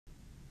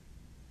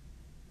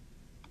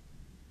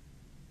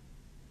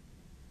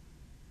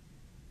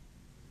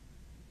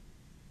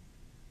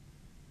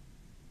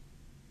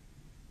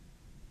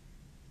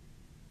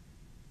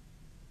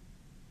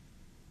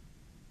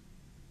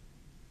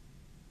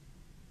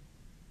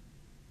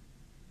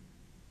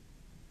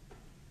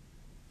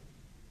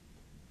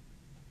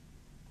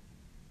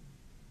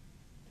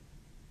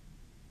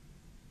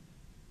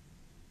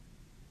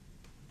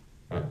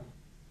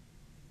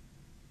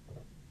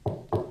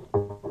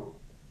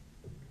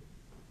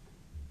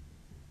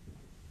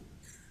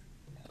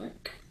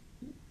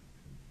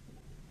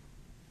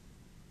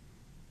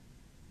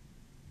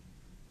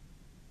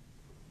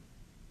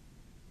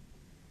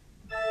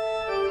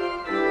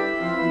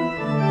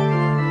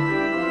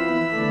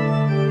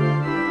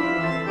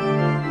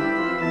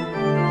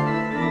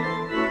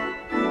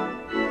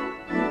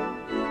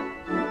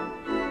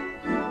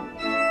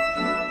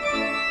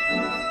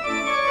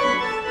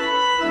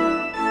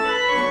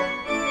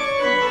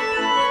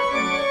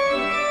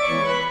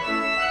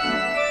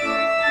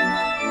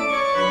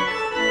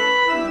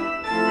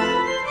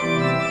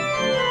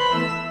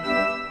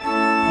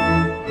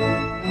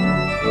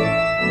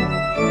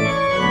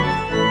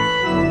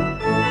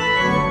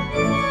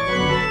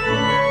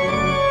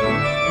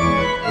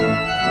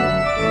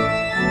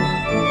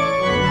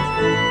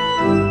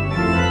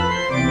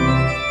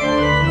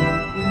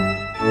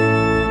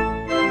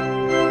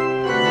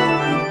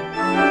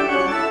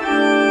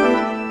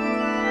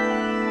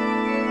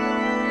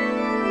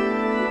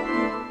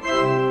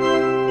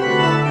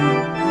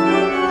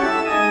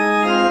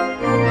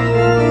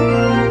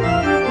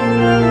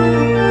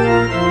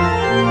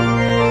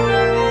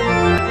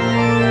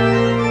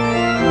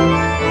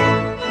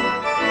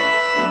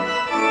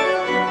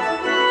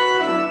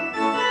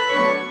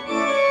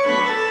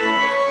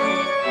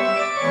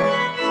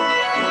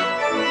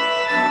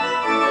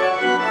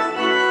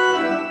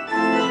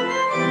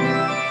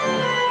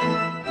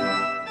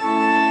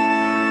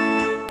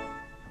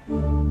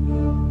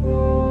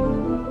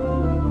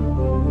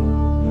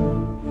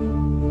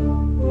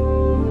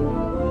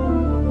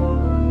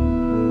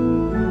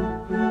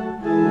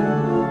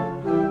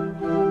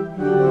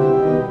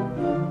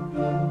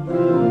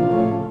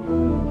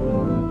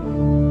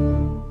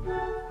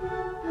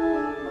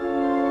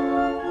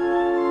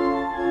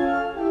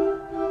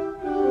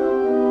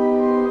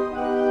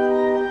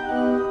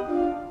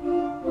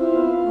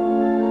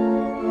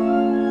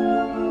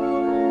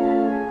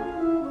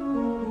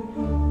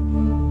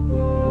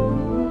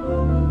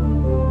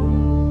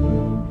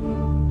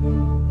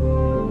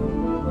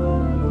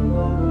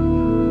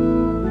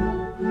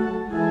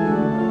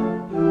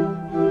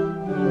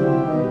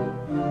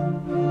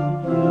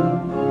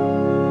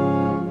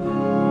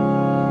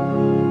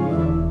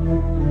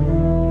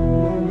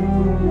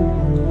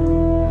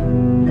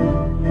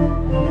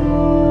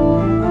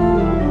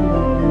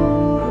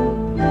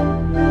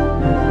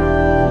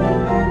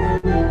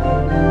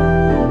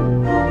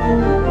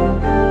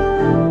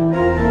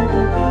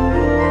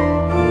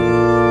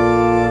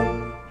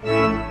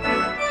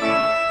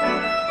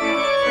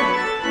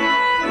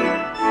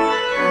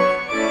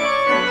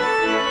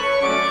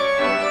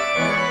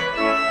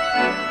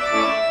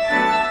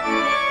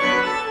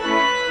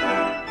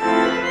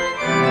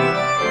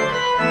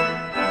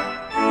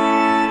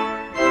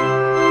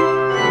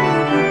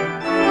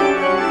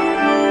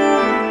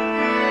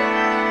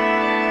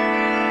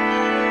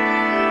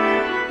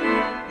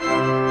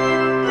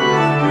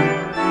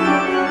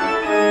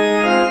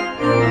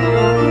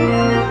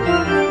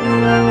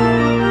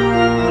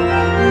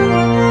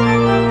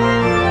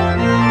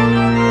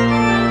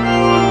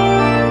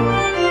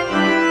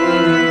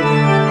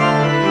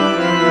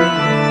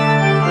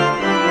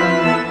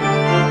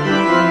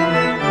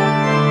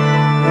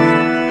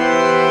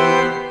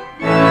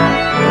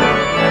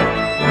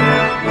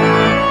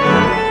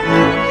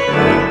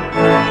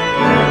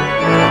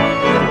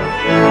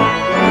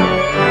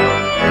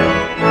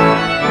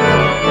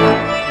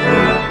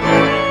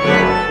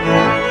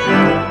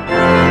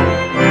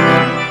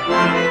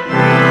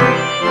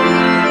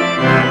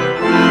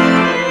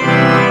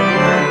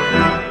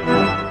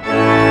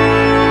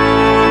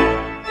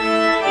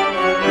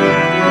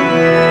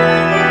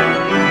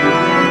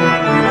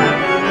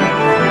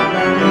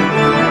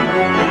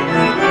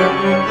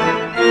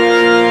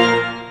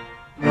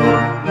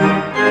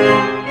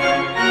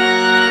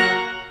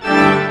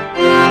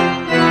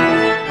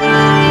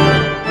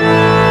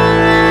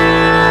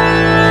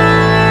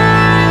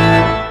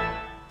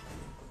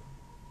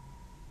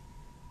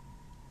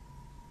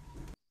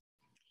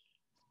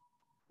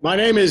My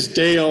name is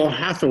Dale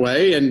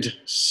Hathaway, and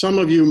some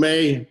of you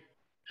may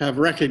have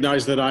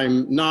recognized that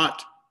I'm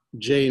not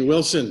Jane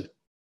Wilson.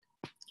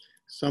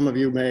 Some of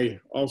you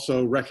may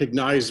also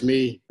recognize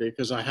me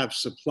because I have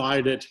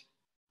supplied it,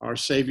 our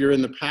Savior,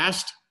 in the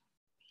past.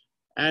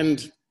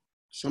 And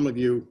some of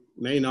you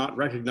may not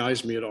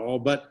recognize me at all,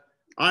 but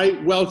I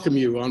welcome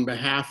you on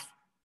behalf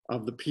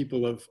of the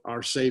people of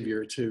our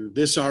Savior to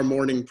this, our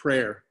morning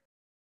prayer.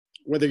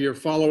 Whether you're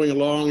following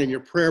along in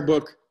your prayer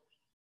book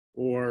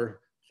or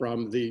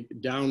from the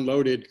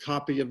downloaded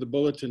copy of the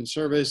bulletin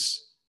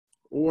service,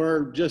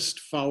 or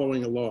just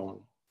following along,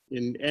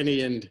 in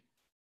any and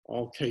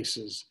all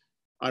cases,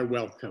 I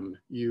welcome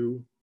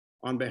you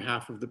on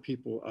behalf of the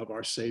people of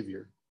our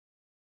Savior.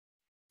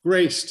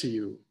 Grace to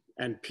you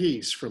and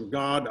peace from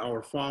God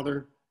our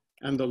Father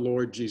and the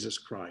Lord Jesus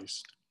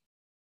Christ.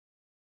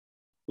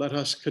 Let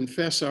us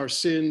confess our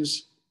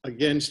sins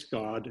against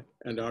God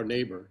and our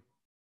neighbor.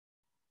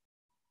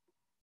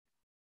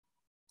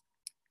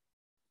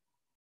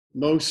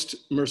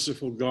 Most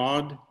merciful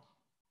God,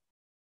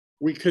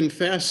 we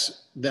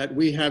confess that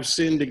we have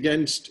sinned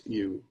against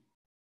you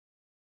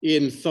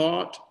in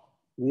thought,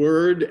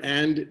 word,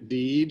 and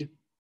deed,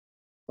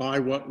 by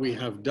what we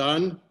have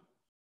done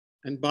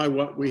and by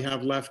what we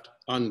have left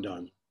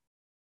undone.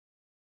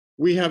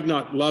 We have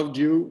not loved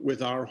you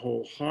with our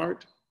whole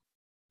heart.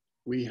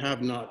 We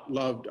have not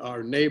loved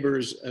our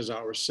neighbors as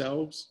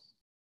ourselves.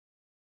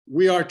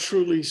 We are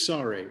truly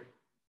sorry,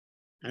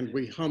 and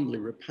we humbly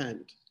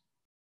repent.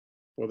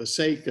 For the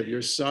sake of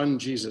your Son,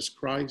 Jesus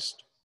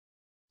Christ,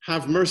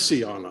 have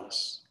mercy on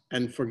us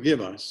and forgive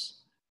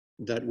us,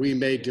 that we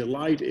may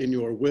delight in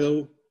your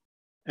will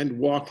and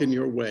walk in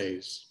your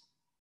ways,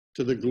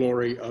 to the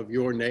glory of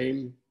your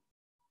name.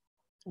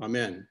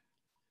 Amen.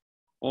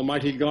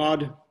 Almighty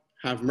God,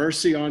 have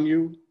mercy on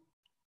you,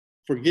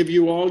 forgive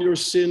you all your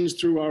sins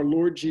through our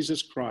Lord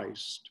Jesus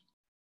Christ,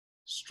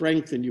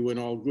 strengthen you in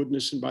all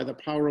goodness, and by the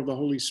power of the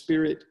Holy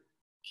Spirit,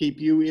 keep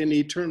you in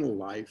eternal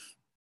life.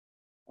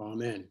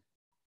 Amen.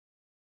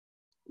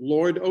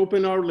 Lord,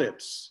 open our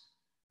lips,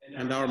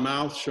 and our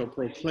mouth shall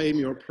proclaim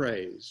your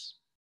praise.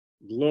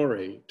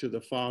 Glory to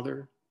the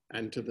Father,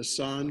 and to the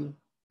Son,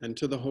 and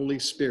to the Holy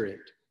Spirit,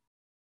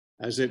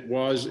 as it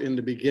was in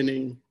the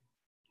beginning,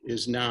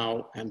 is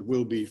now, and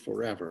will be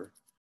forever.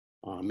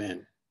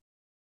 Amen.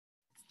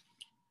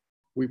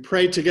 We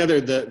pray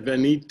together the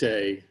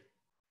Venite,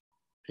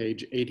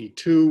 page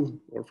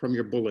 82, or from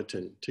your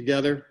bulletin.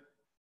 Together,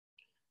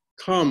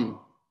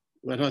 come,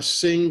 let us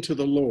sing to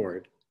the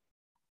Lord.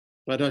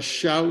 Let us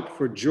shout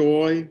for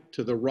joy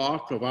to the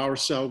rock of our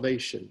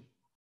salvation.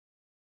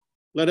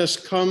 Let us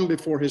come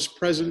before his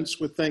presence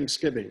with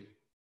thanksgiving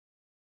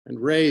and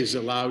raise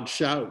a loud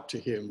shout to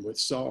him with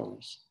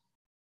psalms.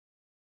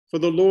 For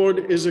the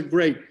Lord is a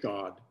great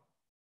God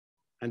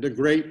and a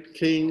great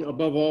King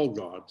above all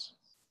gods.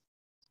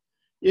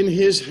 In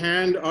his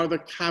hand are the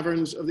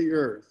caverns of the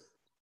earth,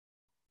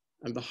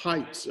 and the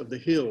heights of the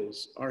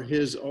hills are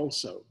his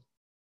also.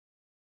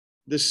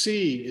 The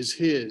sea is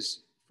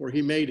his, for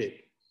he made it,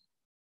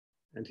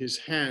 and his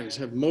hands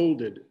have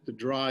molded the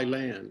dry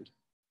land.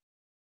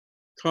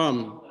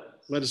 Come,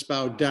 let us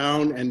bow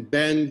down and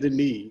bend the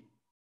knee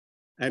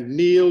and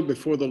kneel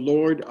before the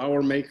Lord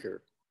our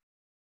Maker.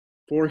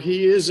 For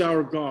he is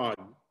our God,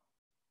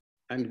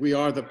 and we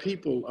are the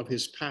people of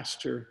his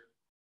pasture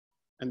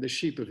and the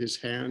sheep of his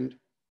hand.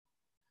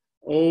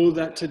 Oh,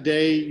 that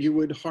today you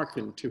would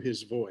hearken to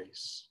his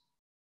voice.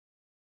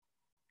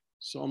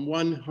 Psalm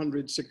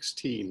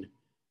 116.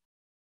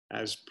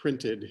 As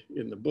printed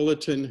in the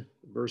bulletin,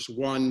 verse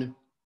 1,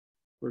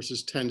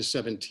 verses 10 to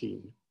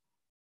 17.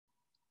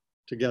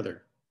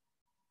 Together.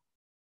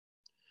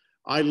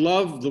 I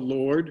love the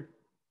Lord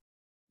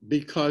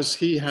because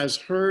he has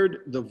heard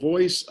the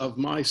voice of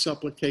my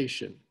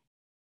supplication,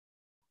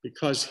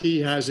 because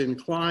he has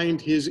inclined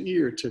his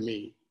ear to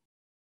me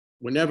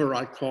whenever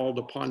I called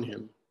upon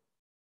him.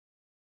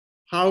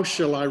 How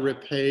shall I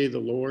repay the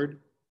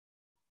Lord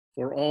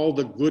for all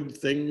the good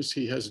things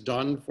he has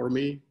done for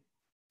me?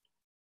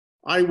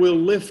 I will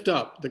lift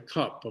up the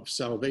cup of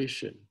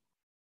salvation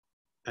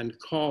and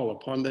call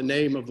upon the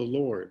name of the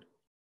Lord.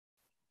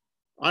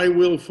 I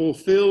will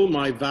fulfill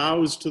my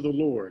vows to the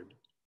Lord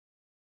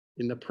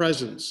in the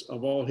presence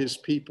of all his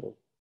people.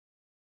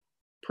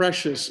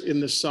 Precious in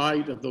the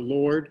sight of the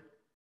Lord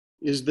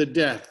is the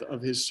death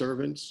of his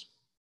servants.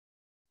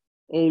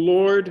 O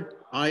Lord,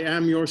 I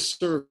am your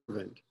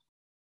servant.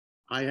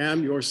 I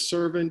am your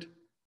servant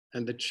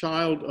and the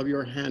child of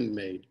your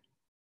handmaid.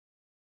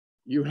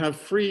 You have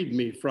freed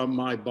me from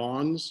my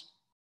bonds.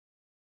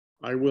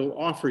 I will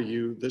offer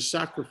you the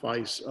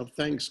sacrifice of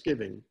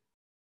thanksgiving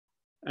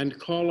and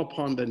call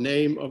upon the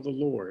name of the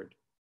Lord.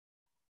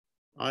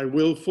 I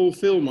will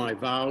fulfill my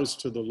vows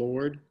to the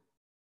Lord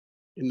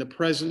in the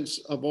presence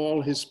of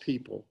all his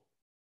people,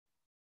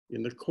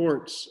 in the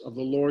courts of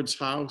the Lord's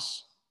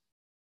house,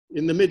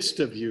 in the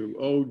midst of you,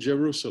 O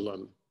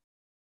Jerusalem.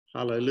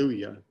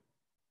 Hallelujah.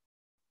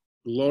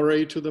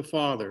 Glory to the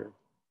Father,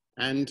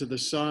 and to the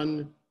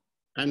Son,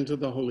 and to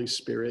the Holy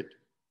Spirit,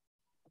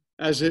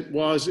 as it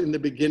was in the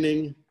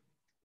beginning,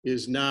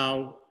 is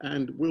now,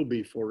 and will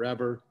be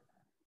forever.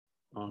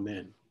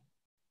 Amen.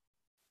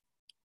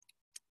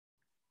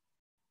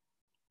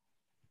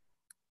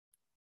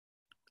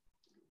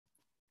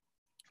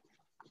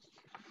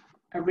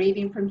 A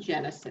reading from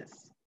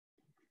Genesis.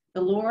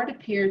 The Lord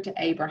appeared to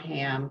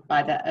Abraham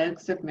by the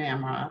oaks of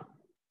Mamre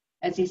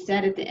as he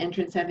sat at the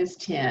entrance of his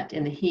tent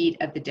in the heat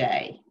of the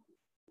day.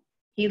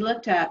 He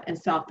looked up and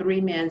saw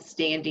 3 men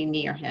standing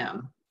near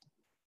him.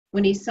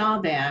 When he saw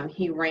them,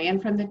 he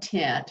ran from the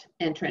tent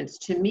entrance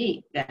to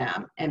meet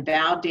them and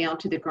bowed down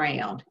to the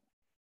ground.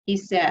 He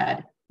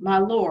said, "My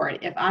Lord,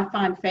 if I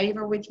find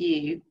favor with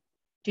you,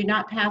 do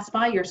not pass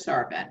by your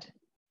servant.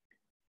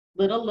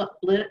 Let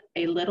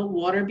a little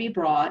water be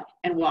brought,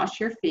 and wash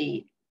your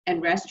feet,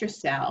 and rest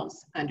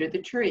yourselves under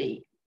the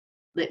tree.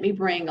 Let me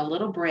bring a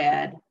little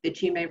bread,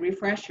 that you may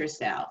refresh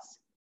yourselves.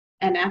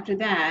 And after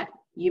that,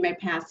 you may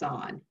pass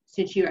on,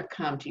 since you have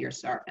come to your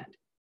servant."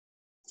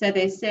 So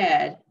they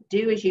said,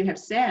 "Do as you have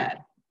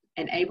said."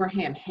 And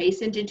Abraham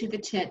hastened into the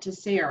tent to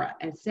Sarah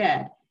and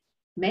said,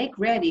 "Make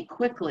ready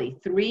quickly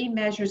 3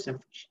 measures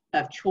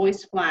of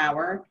choice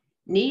flour,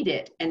 knead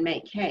it, and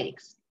make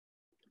cakes."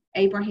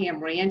 Abraham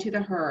ran to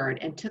the herd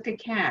and took a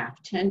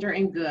calf, tender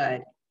and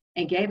good,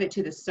 and gave it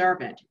to the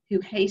servant, who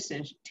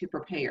hastened to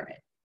prepare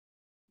it.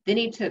 Then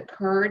he took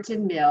curds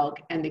and milk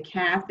and the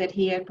calf that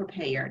he had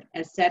prepared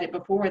and set it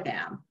before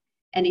them,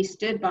 and he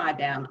stood by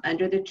them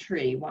under the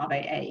tree while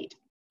they ate.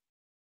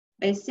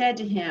 They said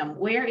to him,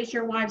 "Where is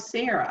your wife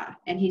Sarah?"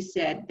 And he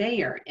said,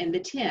 "There, in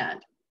the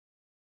tent."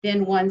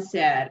 Then one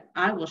said,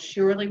 "I will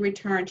surely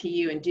return to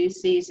you in due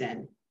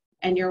season,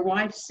 and your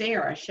wife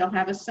Sarah shall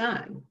have a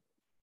son."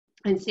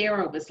 And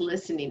Sarah was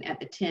listening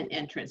at the tent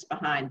entrance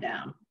behind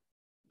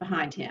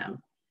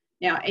him.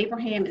 Now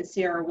Abraham and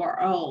Sarah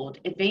were old,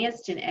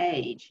 advanced in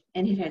age,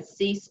 and it had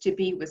ceased to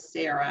be with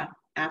Sarah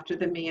after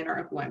the manner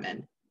of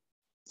women.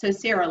 So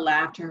Sarah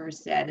laughed to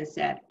herself and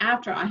said,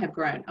 "After I have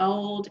grown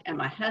old, and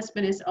my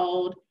husband is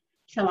old,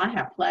 shall I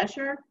have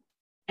pleasure?"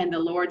 And the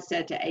Lord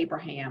said to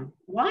Abraham,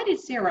 "Why did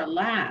Sarah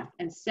laugh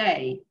and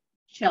say,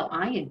 'Shall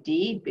I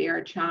indeed bear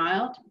a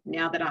child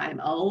now that I am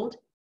old?'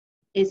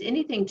 Is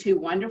anything too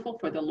wonderful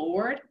for the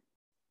Lord?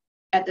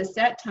 At the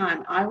set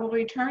time I will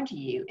return to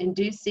you in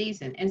due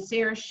season, and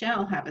Sarah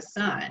shall have a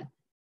son."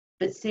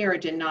 But Sarah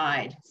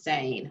denied,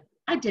 saying,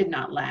 "I did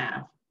not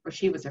laugh," for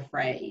she was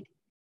afraid.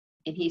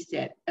 And he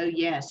said, "Oh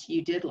yes,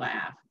 you did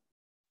laugh."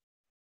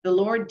 The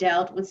Lord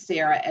dealt with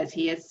Sarah as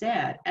he had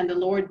said, and the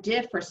Lord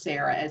did for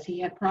Sarah as he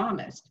had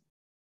promised.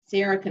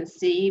 Sarah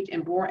conceived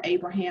and bore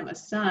Abraham a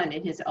son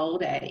in his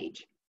old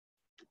age,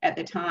 at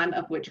the time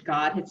of which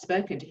God had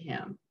spoken to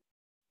him.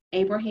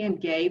 Abraham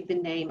gave the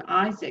name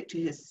Isaac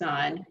to his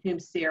son, whom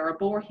Sarah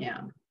bore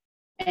him.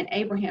 And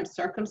Abraham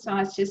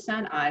circumcised his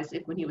son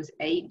Isaac when he was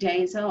 8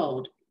 days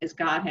old, as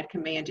God had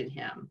commanded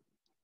him.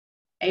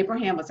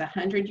 Abraham was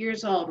 100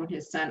 years old when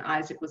his son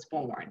Isaac was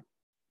born.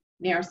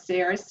 Now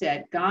Sarah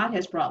said, "God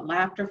has brought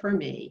laughter for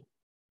me.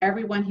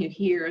 Everyone who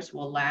hears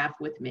will laugh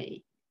with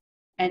me."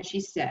 And she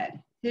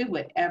said, "Who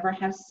would ever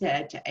have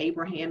said to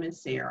Abraham and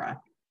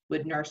Sarah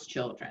would nurse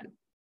children?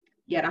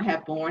 Yet I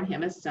have borne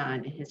him a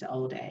son in his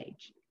old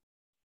age."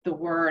 The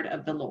word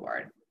of the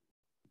Lord.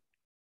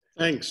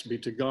 Thanks be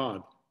to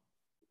God.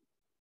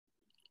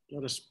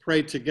 Let us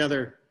pray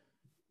together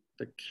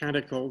the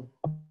canticle,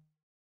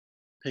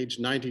 page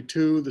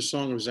 92, the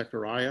Song of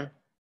Zechariah.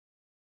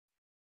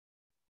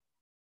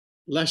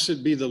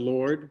 Blessed be the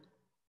Lord,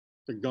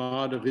 the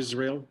God of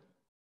Israel.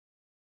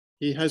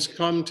 He has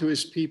come to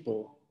his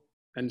people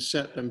and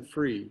set them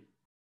free.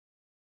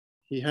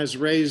 He has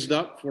raised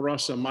up for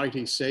us a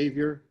mighty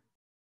Savior,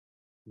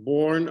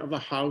 born of the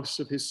house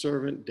of his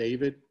servant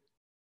David.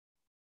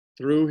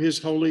 Through his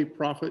holy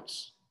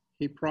prophets,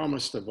 he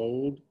promised of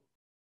old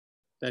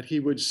that he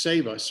would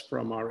save us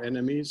from our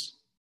enemies,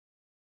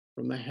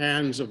 from the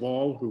hands of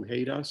all who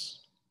hate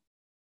us.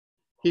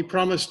 He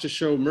promised to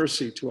show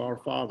mercy to our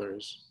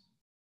fathers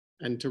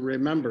and to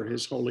remember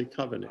his holy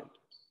covenant.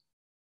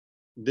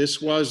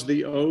 This was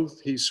the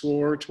oath he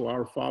swore to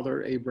our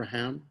father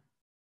Abraham,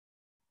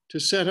 to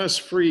set us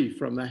free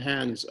from the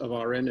hands of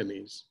our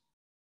enemies,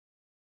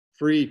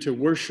 free to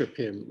worship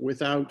him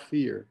without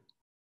fear,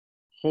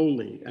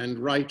 holy and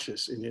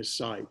righteous in his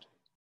sight,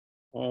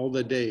 all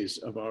the days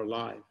of our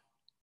life.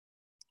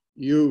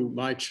 You,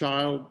 my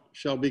child,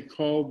 shall be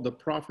called the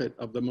prophet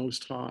of the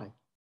Most High,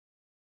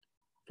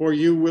 for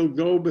you will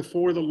go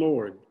before the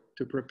Lord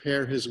to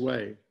prepare his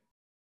way,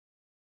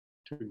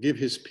 to give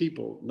his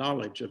people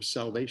knowledge of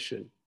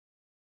salvation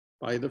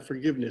by the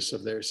forgiveness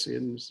of their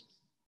sins.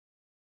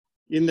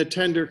 In the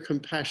tender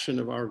compassion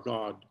of our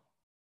God,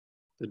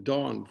 the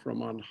dawn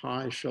from on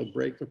high shall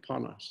break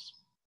upon us,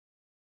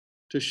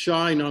 to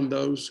shine on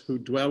those who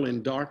dwell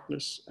in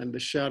darkness and the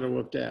shadow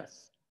of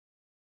death,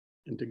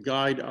 and to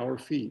guide our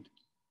feet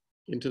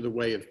into the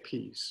way of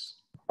peace.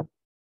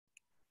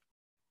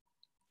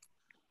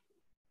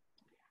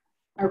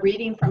 A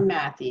reading from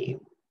Matthew.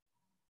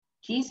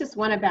 Jesus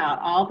went about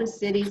all the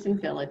cities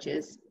and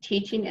villages,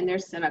 teaching in their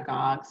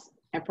synagogues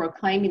and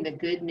proclaiming the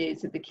good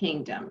news of the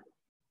kingdom,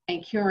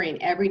 and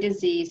curing every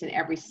disease and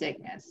every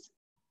sickness.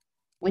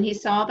 When he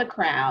saw the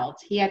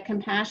crowds, he had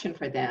compassion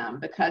for them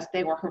because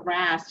they were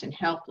harassed and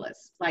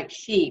helpless, like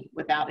sheep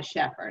without a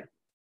shepherd.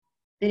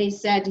 Then he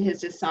said to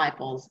his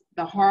disciples,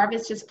 "The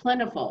harvest is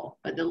plentiful,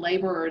 but the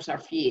laborers are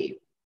few.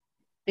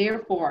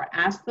 Therefore,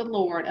 ask the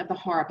Lord of the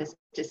harvest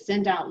to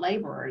send out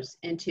laborers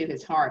into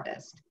his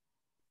harvest."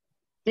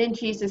 Then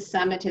Jesus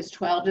summoned his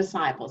 12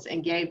 disciples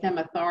and gave them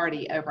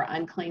authority over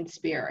unclean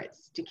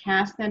spirits, to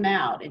cast them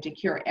out and to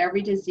cure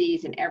every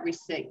disease and every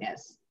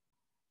sickness.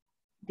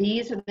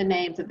 These are the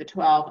names of the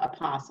 12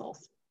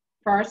 apostles.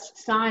 First,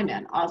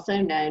 Simon, also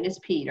known as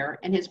Peter,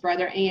 and his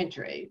brother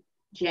Andrew,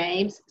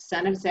 James,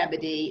 son of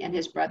Zebedee, and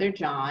his brother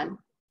John,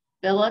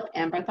 Philip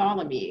and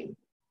Bartholomew,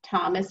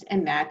 Thomas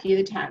and Matthew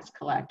the tax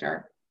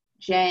collector,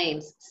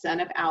 James, son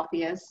of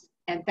Alphaeus,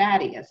 and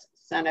Thaddeus,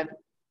 son of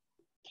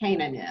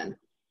Canaan,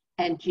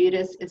 and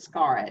Judas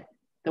Iscariot,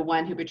 the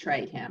one who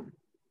betrayed him.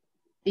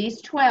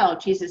 These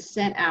 12 Jesus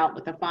sent out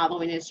with the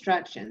following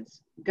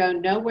instructions: "Go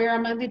nowhere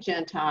among the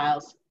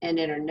Gentiles and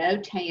enter no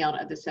town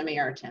of the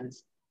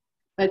Samaritans,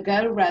 but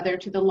go rather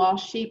to the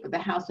lost sheep of the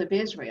house of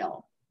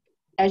Israel.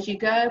 As you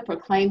go,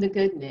 proclaim the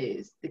good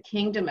news. The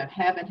kingdom of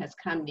heaven has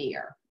come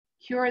near.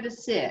 Cure the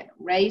sick,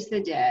 raise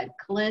the dead,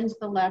 cleanse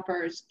the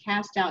lepers,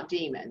 cast out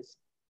demons.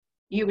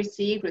 You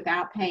received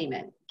without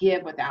payment,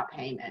 give without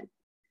payment.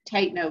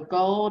 Take no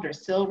gold or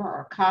silver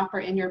or copper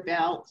in your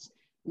belts,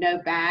 no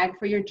bag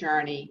for your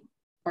journey,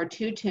 or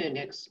 2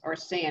 tunics or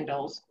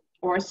sandals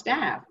or a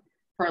staff,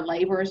 for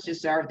laborers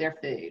deserve their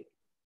food.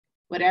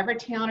 Whatever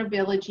town or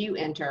village you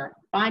enter,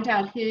 find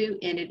out who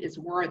in it is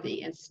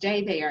worthy and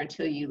stay there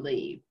until you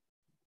leave.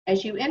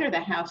 As you enter the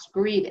house,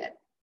 greet it.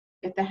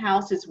 If the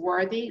house is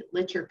worthy,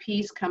 let your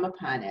peace come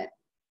upon it.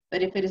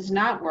 But if it is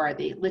not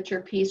worthy, let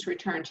your peace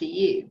return to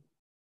you.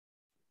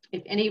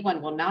 If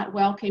anyone will not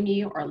welcome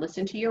you or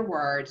listen to your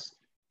words,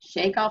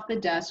 shake off the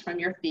dust from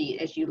your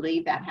feet as you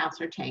leave that house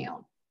or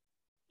town.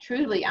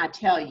 Truly, I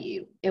tell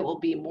you, it will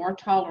be more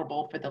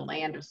tolerable for the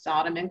land of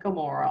Sodom and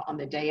Gomorrah on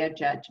the day of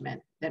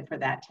judgment than for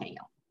that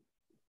town.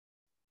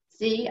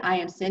 See, I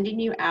am sending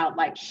you out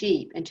like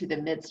sheep into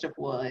the midst of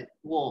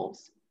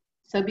wolves.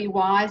 So be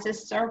wise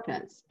as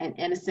serpents and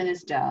innocent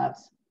as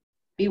doves.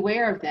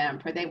 Beware of them,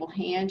 for they will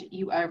hand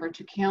you over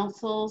to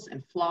councils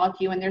and flog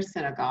you in their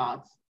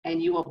synagogues,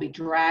 and you will be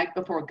dragged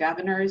before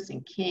governors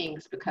and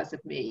kings because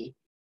of me,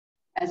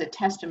 as a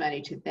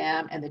testimony to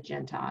them and the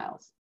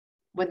Gentiles.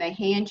 When they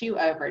hand you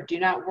over, do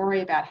not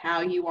worry about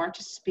how you are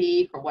to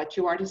speak or what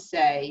you are to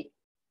say,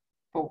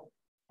 for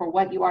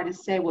what you are to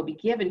say will be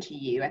given to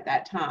you at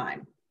that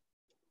time.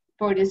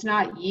 For it is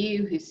not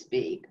you who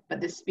speak,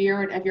 but the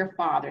Spirit of your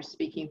Father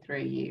speaking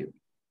through you.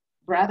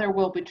 Brother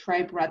will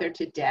betray brother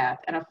to death,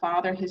 and a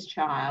father his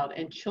child,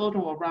 and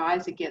children will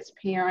rise against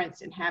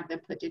parents and have them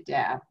put to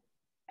death,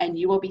 and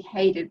you will be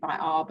hated by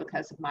all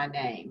because of my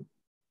name.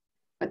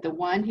 But the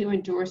one who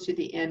endures to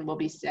the end will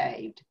be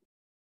saved.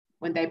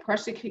 When they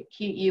persecute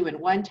you in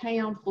one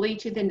town, flee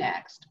to the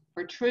next.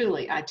 For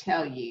truly, I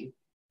tell you,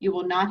 you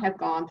will not have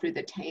gone through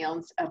the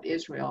towns of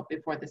Israel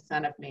before the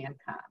Son of Man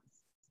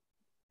comes."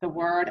 The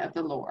word of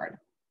the Lord.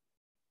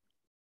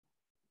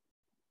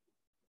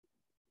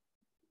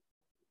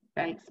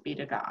 Thanks be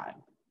to God.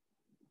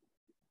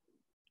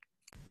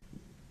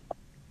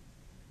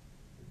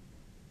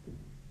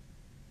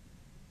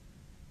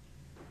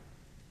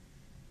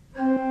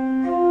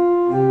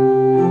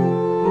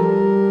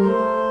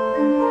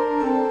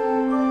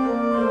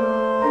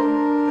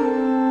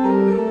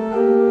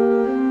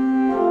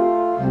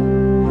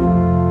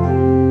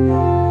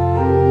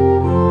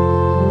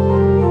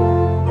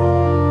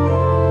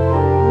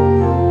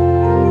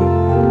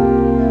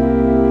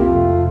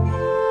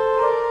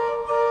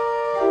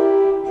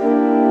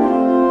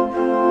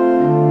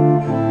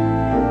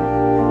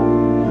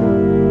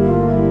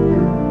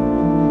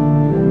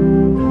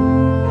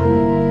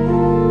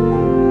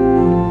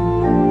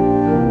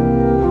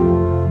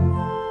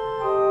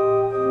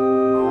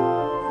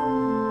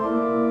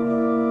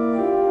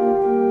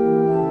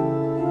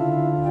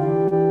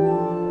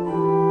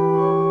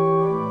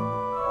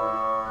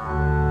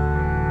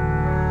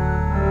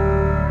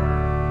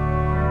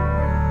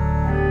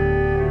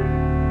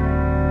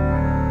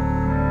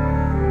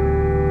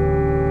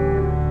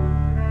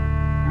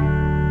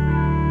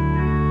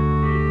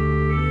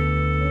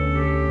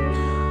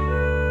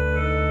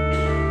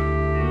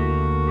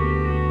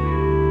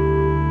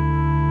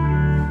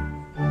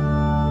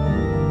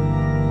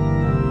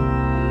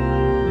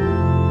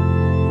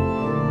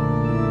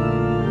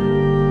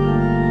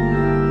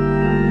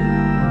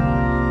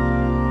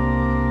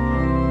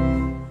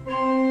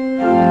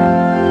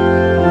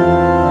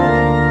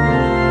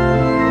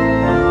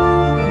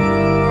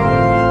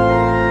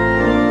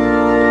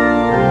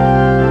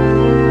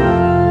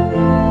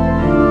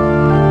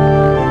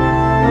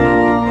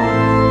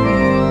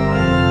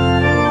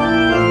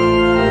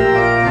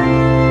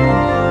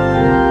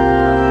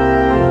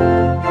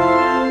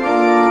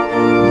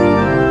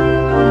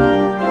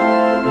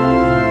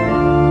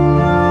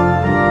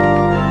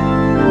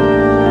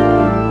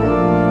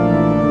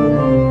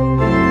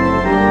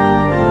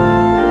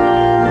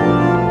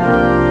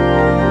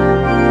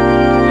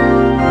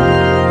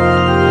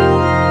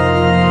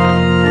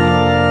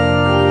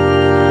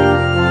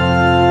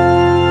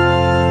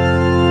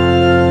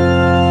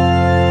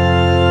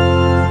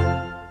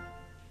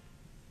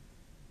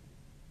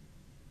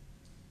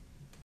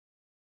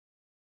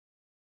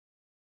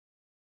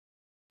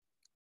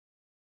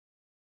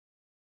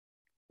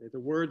 May the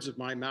words of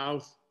my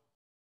mouth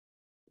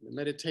and the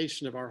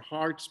meditation of our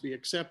hearts be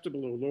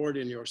acceptable, O Lord,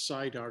 in your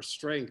sight, our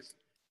strength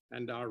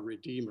and our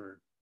Redeemer.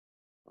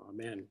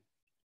 Amen.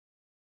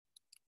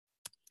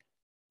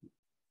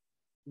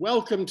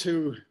 Welcome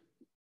to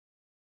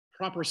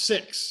Proper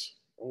 6,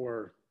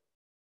 or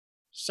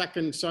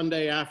Second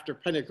Sunday after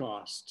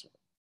Pentecost,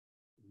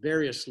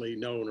 variously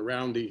known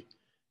around the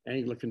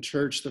Anglican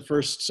Church, the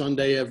first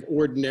Sunday of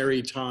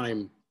Ordinary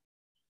Time.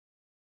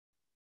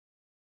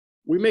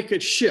 We make a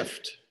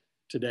shift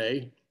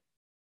today,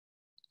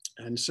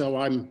 and so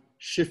I'm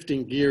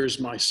shifting gears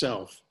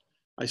myself.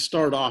 I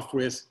start off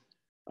with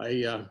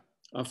a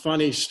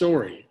funny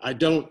story. I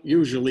don't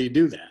usually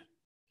do that.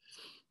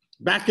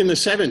 Back in the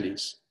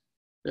 70s,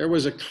 there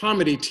was a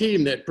comedy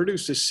team that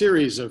produced a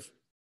series of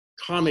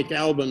comic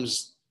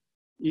albums.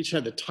 Each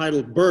had the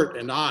title Bert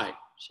and I.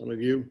 Some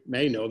of you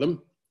may know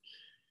them.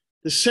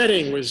 The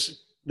setting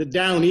was the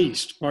down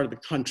east part of the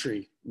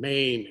country,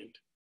 Maine and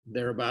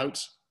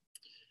thereabouts.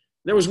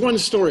 There was one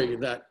story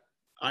that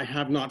I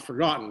have not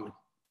forgotten,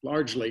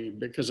 largely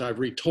because I've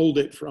retold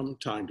it from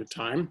time to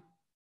time.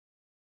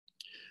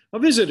 A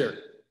visitor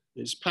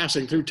is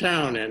passing through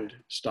town and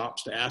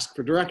stops to ask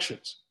for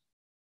directions.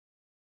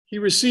 He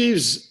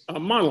receives a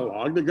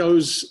monologue that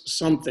goes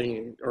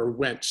something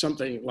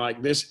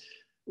like this.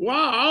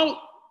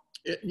 Well,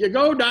 you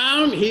go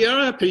down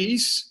here a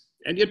piece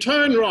and you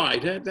turn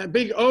right at that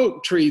big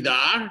oak tree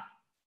there,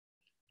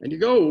 and you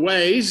go a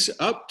ways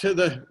up to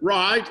the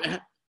right,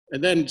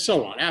 and then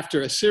so on.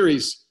 After a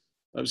series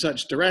of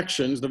such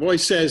directions, the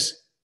voice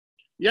says,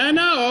 "You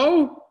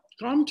know,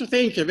 come to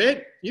think of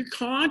it, you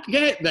can't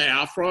get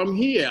there from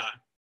here."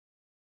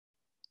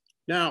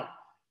 Now,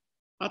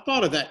 I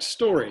thought of that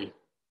story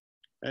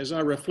as I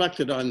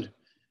reflected on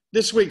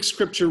this week's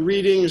scripture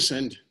readings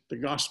and the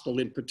gospel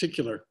in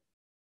particular.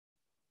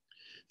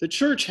 The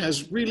church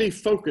has really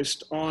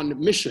focused on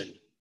mission.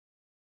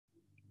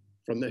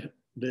 From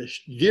the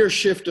gear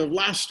shift of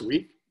last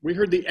week, we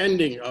heard the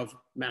ending of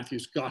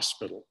Matthew's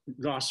gospel,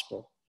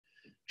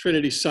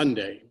 Trinity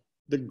Sunday,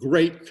 the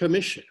Great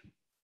Commission,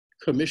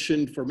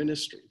 commissioned for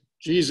ministry.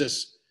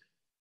 Jesus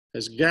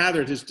has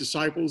gathered his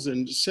disciples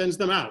and sends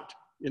them out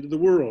into the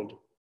world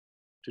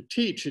to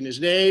teach in his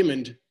name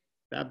and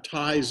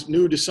baptize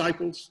new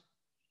disciples,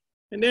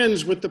 and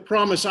ends with the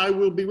promise, "I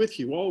will be with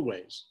you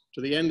always to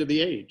the end of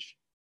the age."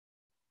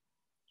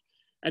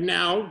 And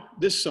now,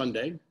 this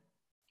Sunday,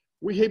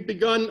 we have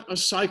begun a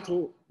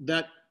cycle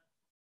that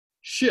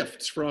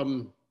shifts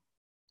from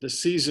the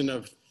season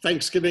of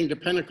Thanksgiving to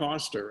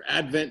Pentecost, or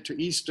Advent to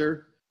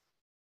Easter,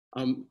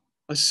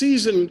 a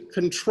season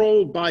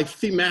controlled by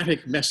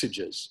thematic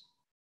messages: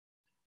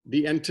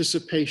 the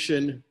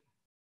anticipation,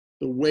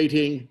 the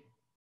waiting,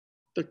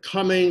 the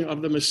coming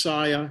of the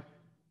Messiah,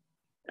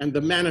 and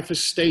the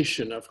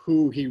manifestation of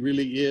who he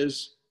really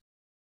is,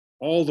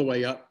 all the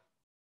way up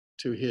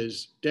to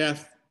his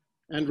death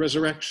and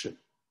resurrection.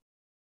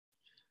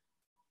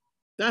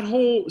 That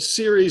whole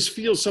series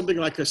feels something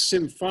like a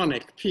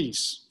symphonic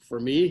piece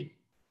for me,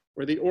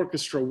 where the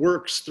orchestra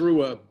works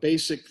through a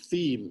basic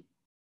theme,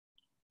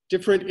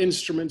 different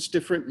instruments,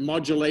 different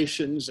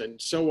modulations, and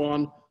so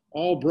on,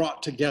 all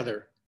brought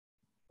together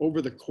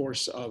over the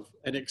course of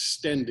an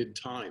extended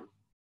time.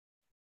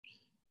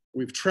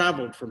 We've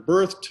traveled from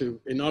birth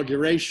to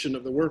inauguration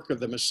of the work of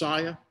the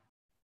Messiah,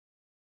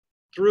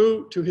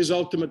 through to his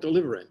ultimate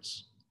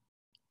deliverance.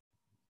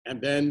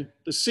 And then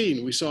the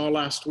scene we saw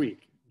last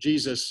week,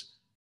 Jesus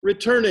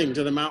returning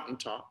to the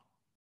mountaintop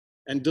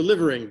and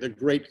delivering the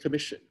Great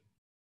Commission.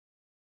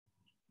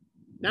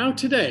 Now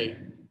today,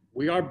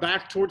 we are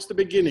back towards the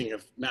beginning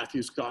of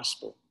Matthew's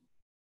gospel.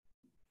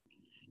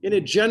 In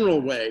a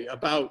general way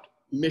about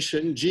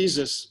mission,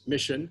 Jesus'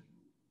 mission,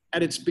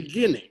 at its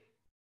beginning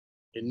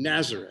in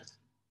Nazareth.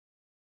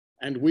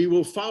 And we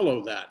will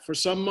follow that for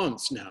some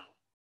months now,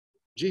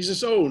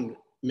 Jesus' own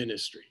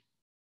ministry.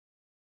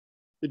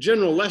 The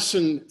general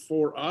lesson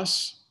for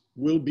us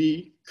will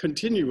be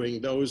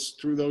continuing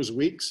through those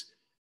weeks,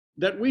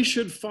 that we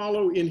should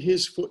follow in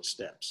his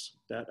footsteps,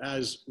 that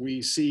as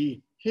we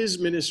see his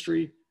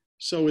ministry,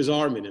 so is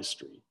our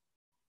ministry.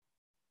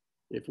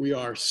 If we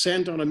are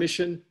sent on a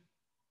mission,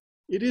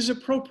 it is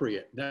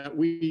appropriate that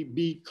we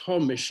be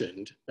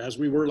commissioned, as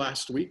we were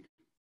last week.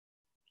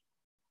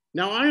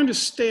 Now, I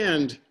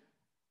understand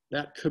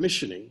that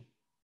commissioning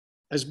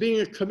as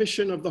being a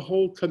commission of the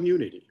whole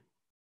community.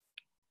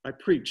 I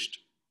preached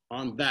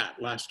on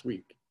that last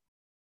week.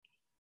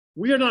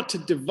 We are not to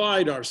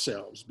divide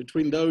ourselves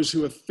between those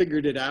who have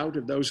figured it out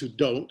and those who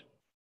don't,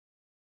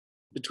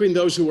 between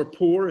those who are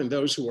poor and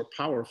those who are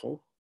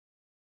powerful,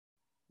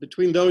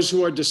 between those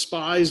who are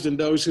despised and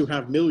those who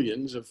have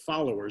millions of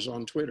followers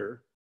on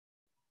Twitter.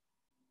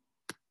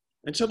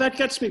 And so that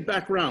gets me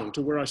back around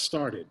to where I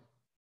started,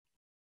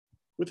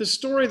 with a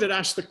story that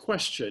asks the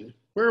question,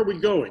 where are we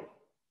going?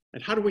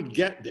 And how do we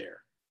get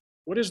there?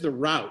 What is the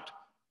route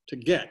to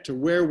get to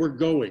where we're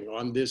going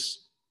on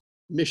this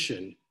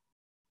mission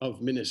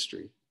of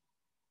ministry?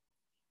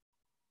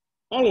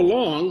 All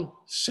along,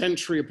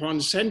 century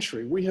upon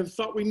century, we have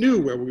thought we knew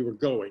where we were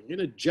going, in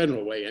a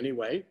general way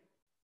anyway.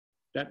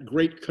 that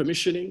great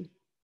commissioning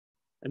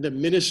and the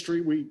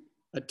ministry we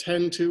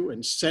attend to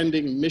and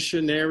sending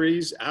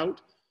missionaries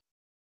out,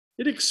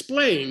 it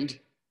explained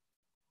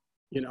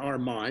in our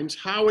minds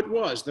how it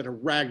was that a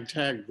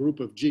ragtag group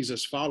of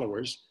Jesus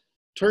followers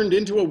turned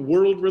into a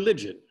world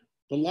religion,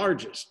 the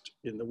largest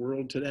in the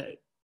world today.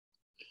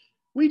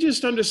 We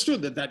just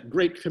understood that that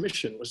Great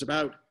Commission was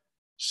about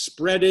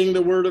spreading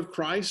the word of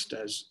Christ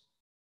as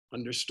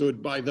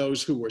understood by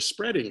those who were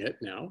spreading it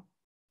now,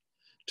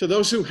 to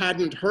those who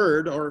hadn't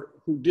heard or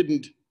who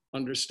didn't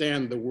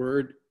understand the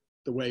word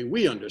the way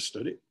we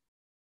understood it.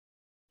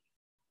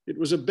 It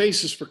was a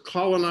basis for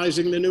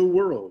colonizing the New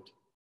World,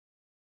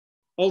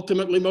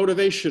 ultimately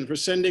motivation for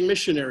sending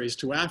missionaries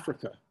to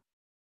Africa.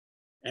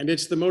 And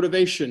it's the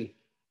motivation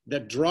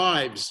that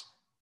drives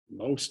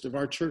most of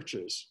our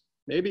churches,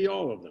 maybe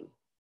all of them,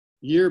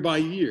 year by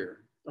year,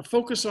 a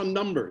focus on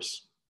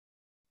numbers,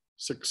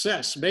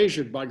 success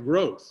measured by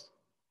growth,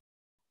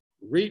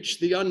 reach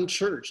the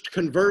unchurched,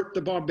 convert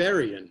the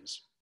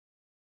barbarians.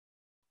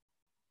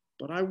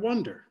 But I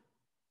wonder,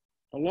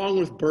 along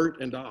with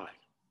Bert and I,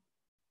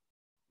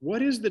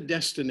 what is the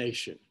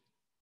destination?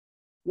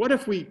 What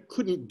if we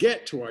couldn't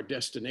get to our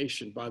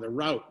destination by the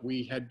route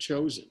we had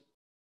chosen?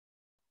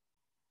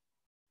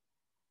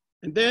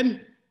 And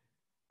then,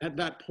 at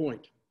that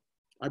point,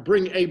 I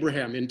bring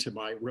Abraham into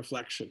my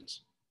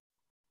reflections.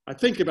 I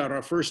think about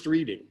our first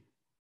reading.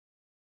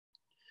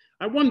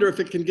 I wonder if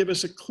it can give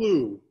us a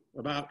clue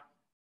about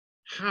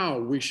how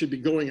we should be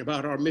going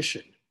about our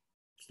mission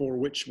for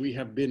which we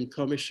have been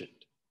commissioned.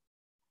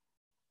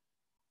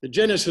 The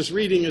Genesis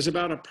reading is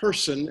about a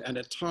person and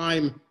a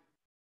time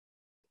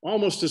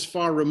almost as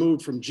far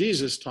removed from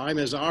Jesus' time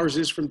as ours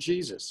is from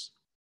Jesus,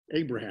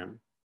 Abraham.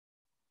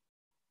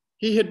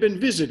 He had been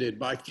visited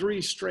by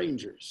 3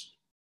 strangers,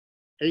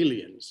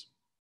 aliens,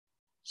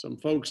 some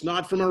folks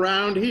not from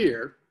around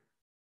here,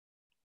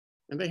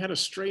 and they had a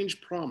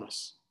strange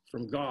promise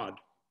from God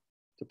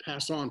to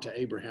pass on to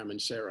Abraham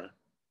and Sarah.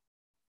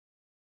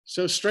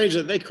 So strange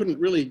that they couldn't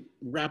really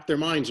wrap their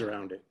minds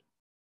around it.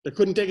 They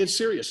couldn't take it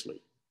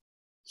seriously.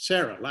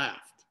 Sarah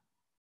laughed.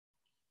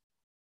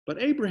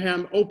 But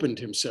Abraham opened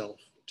himself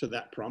to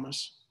that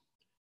promise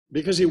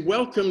because he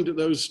welcomed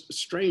those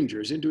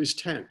strangers into his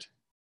tent.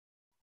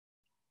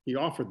 He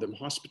offered them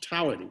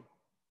hospitality,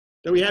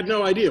 though he had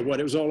no idea what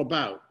it was all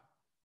about.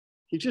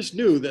 He just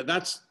knew that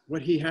that's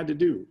what he had to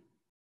do.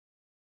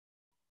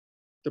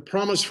 The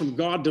promise from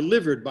God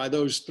delivered by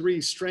those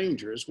 3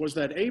 strangers was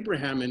that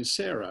Abraham and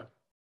Sarah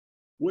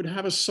would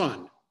have a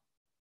son,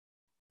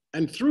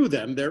 and through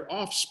them, their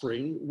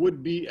offspring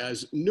would be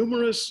as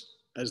numerous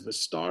as the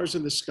stars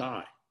in the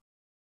sky,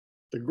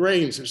 the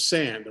grains of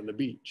sand on the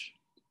beach.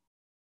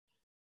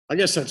 I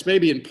guess that's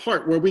maybe in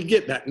part where we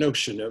get that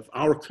notion of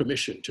our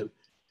commission to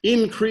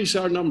increase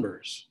our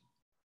numbers.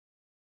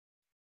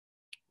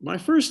 My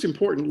first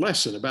important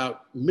lesson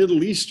about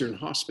Middle Eastern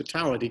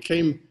hospitality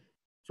came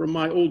from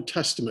my Old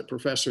Testament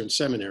professor in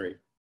seminary.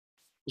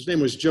 His name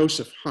was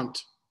Joseph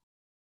Hunt.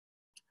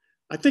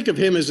 I think of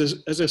him as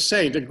a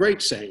saint, a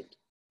great saint,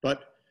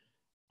 but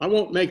I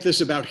won't make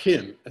this about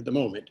him at the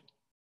moment.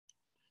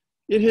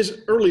 In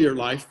his earlier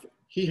life,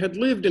 he had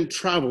lived and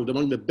traveled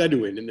among the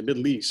Bedouin in the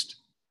Middle East.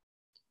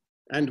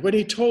 And when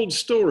he told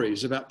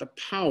stories about the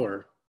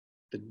power,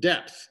 the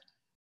depth,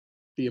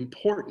 the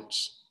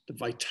importance, the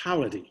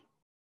vitality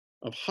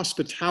of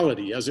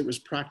hospitality as it was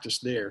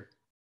practiced there,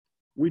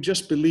 we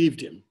just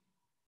believed him.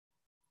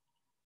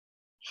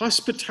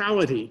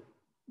 Hospitality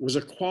was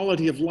a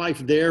quality of life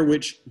there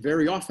which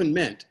very often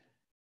meant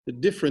the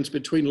difference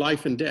between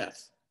life and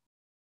death.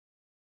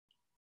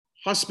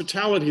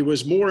 Hospitality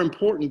was more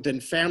important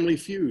than family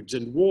feuds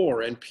and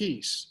war and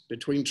peace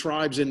between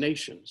tribes and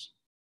nations.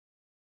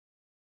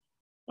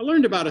 I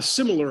learned about a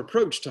similar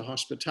approach to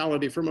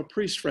hospitality from a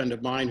priest friend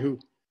of mine who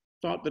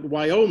thought that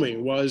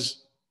Wyoming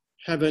was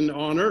heaven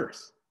on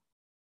earth.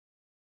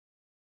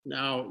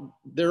 Now,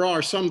 there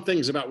are some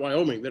things about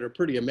Wyoming that are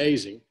pretty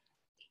amazing,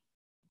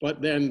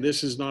 but then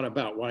this is not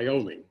about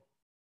Wyoming.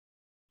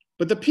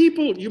 But the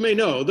people, you may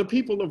know, the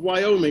people of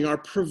Wyoming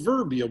are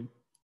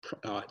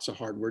it's a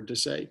hard word to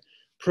say,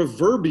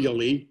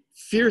 proverbially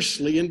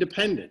fiercely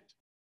independent.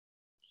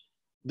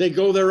 They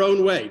go their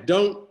own way.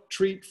 Don't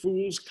treat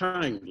fools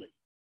kindly.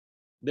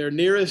 Their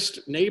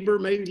nearest neighbor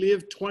may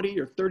live 20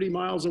 or 30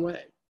 miles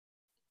away.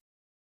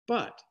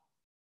 But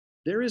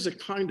there is a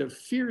kind of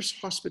fierce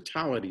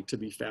hospitality to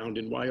be found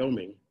in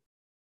Wyoming,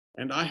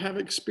 and I have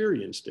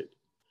experienced it.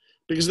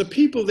 Because the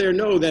people there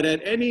know that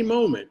at any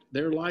moment,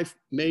 their life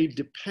may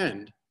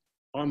depend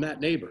on that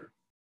neighbor.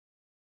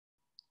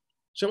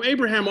 So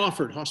Abraham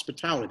offered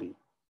hospitality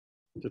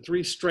to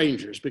 3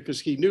 strangers because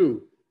he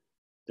knew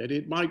that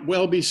it might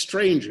well be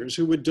strangers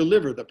who would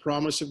deliver the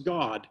promise of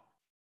God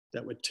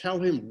that would tell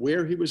him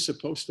where he was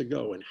supposed to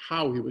go and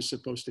how he was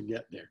supposed to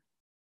get there.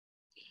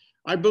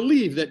 I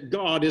believe that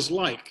God is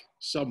like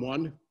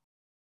someone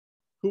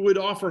who would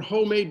offer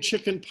homemade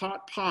chicken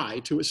pot pie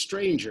to a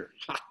stranger.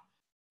 Ha!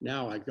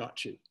 Now I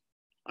got you.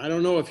 I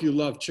don't know if you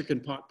love chicken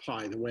pot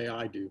pie the way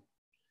I do.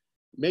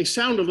 It may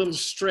sound a little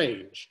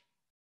strange,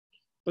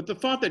 But the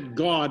thought that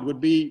God would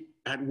be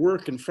at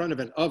work in front of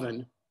an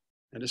oven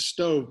and a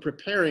stove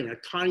preparing a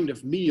kind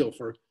of meal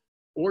for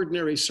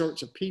ordinary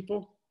sorts of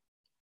people,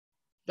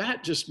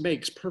 that just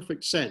makes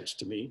perfect sense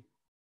to me.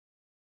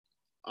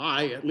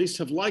 I, at least,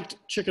 have liked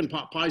chicken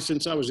pot pie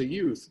since I was a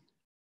youth,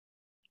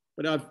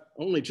 but I've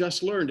only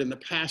just learned in the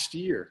past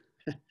year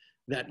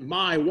that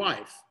my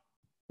wife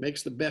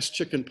makes the best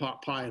chicken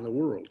pot pie in the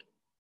world.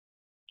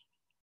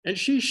 And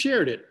she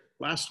shared it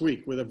last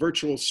week with a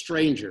virtual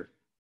stranger.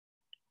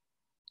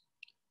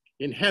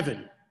 In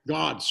heaven,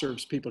 God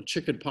serves people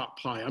chicken pot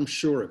pie, I'm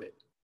sure of it.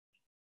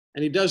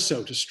 And he does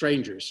so to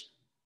strangers.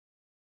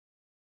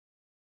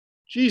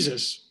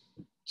 Jesus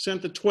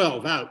sent the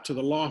 12 out to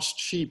the lost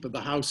sheep of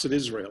the house of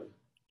Israel.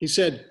 He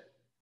said,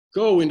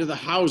 "Go into the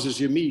houses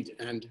you meet,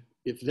 and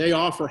if they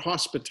offer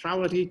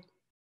hospitality,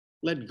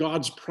 let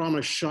God's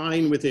promise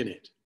shine within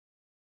it.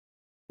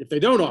 If they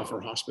don't offer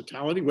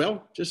hospitality,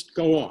 well, just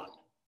go on."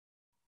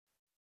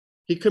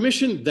 He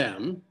commissioned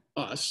them,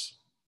 us,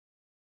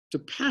 to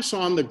pass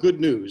on the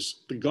good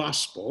news, the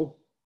gospel,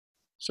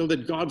 so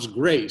that God's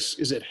grace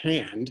is at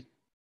hand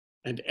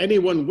and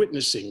anyone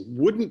witnessing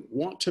wouldn't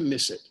want to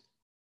miss it.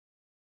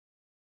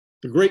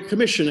 The Great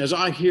Commission, as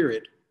I hear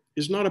it,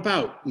 is not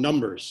about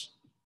numbers.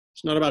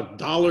 It's not about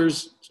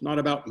dollars. It's not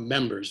about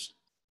members.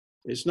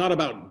 It's not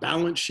about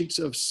balance sheets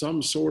of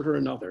some sort or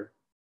another.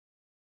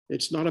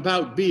 It's not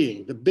about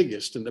being the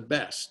biggest and the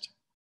best.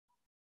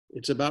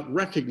 It's about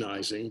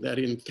recognizing that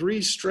in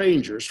 3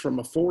 strangers from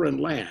a foreign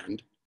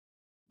land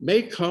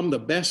may come the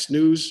best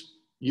news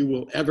you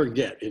will ever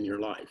get in your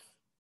life.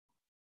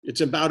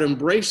 It's about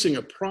embracing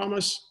a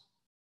promise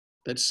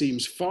that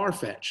seems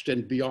far-fetched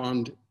and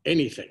beyond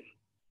anything,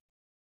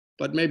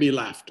 but maybe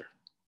laughter,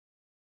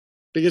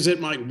 because it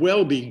might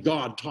well be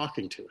God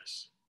talking to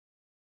us.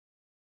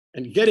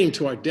 And getting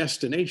to our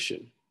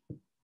destination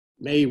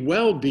may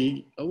well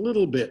be a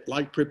little bit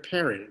like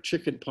preparing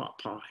chicken pot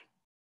pie.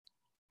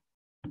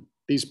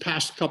 These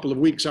past couple of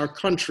weeks, our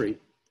country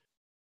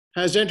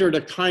has entered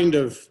a kind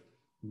of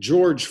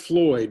George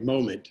Floyd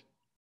moment.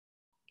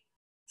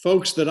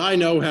 Folks that I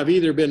know have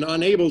either been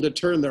unable to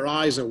turn their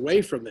eyes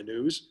away from the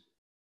news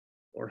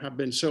or have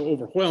been so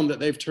overwhelmed that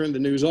they've turned the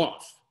news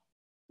off.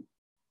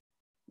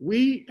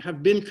 We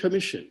have been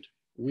commissioned,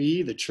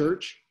 we, the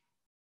church,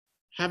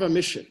 have a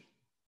mission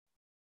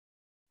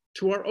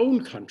to our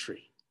own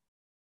country.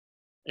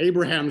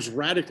 Abraham's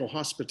radical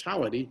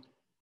hospitality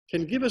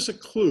can give us a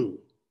clue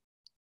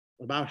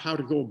about how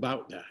to go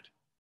about that.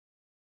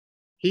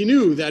 He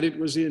knew that it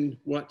was in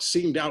what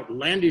seemed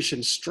outlandish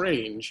and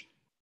strange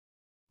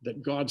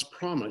that God's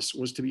promise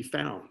was to be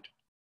found.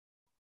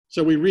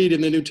 So we read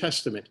in the New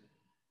Testament,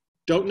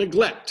 "Don't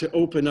neglect to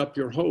open up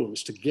your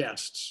homes to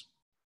guests,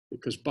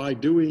 because by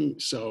doing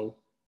so,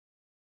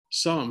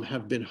 some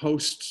have been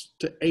hosts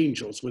to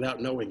angels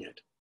without knowing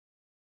it."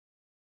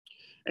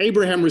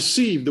 Abraham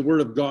received the word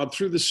of God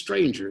through the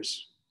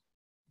strangers.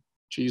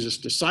 Jesus'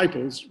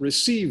 disciples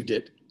received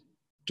it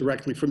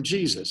directly from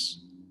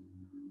Jesus.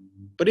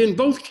 But in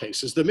both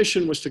cases, the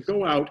mission was to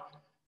go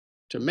out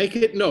to make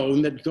it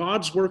known that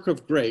God's work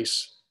of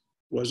grace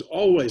was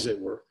always at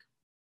work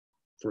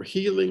for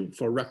healing,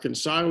 for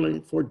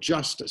reconciling, for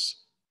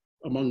justice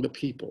among the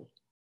people.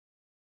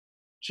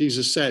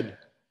 Jesus said,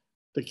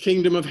 "The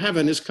kingdom of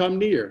heaven has come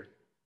near.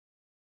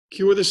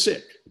 Cure the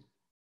sick,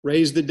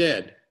 raise the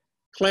dead,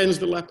 cleanse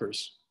the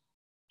lepers,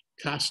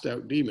 cast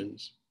out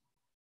demons.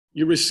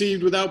 You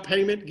received without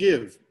payment,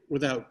 give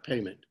without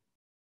payment."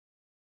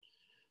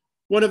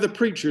 One of the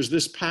preachers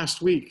this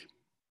past week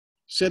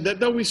said that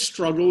though we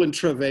struggle and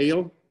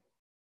travail,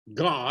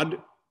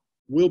 God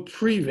will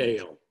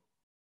prevail.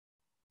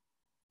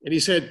 And he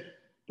said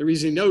the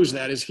reason he knows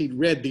that is he'd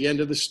read the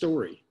end of the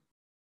story.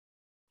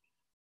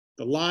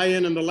 The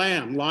lion and the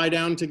lamb lie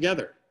down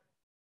together.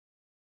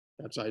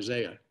 That's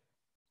Isaiah.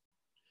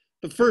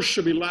 The first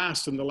shall be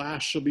last and the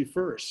last shall be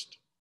first.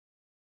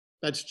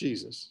 That's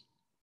Jesus.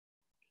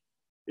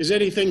 Is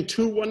anything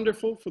too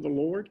wonderful for the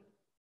Lord?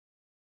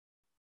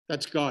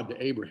 That's God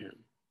to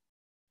Abraham.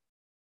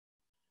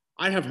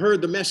 I have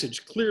heard the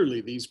message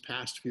clearly these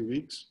past few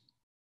weeks.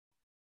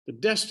 The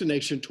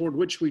destination toward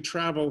which we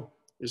travel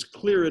is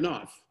clear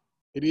enough.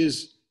 It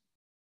is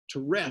to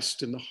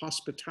rest in the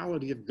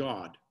hospitality of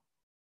God.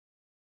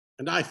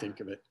 And I think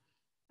of it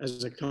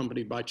as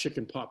accompanied by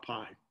chicken pot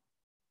pie.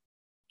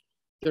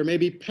 There may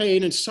be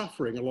pain and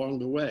suffering along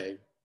the way,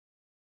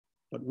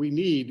 but we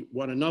need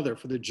one another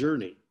for the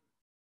journey.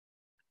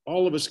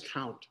 All of us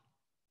count.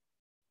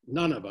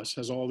 None of us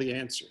has all the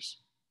answers.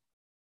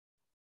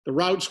 The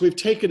routes we've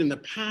taken in the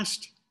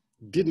past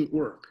didn't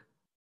work.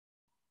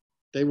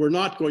 They were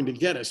not going to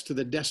get us to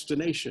the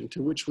destination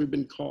to which we've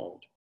been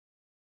called.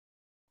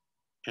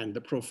 And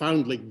the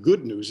profoundly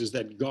good news is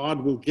that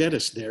God will get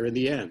us there in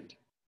the end.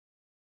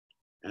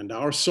 And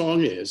our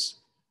song is,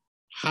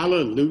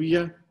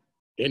 "Hallelujah,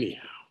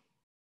 anyhow."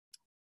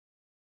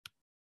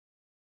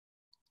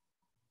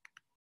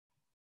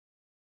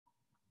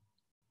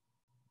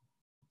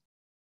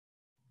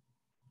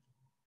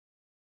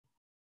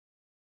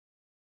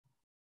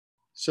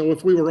 So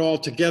if we were all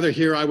together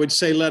here, I would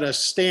say, let us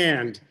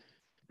stand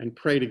and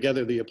pray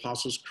together the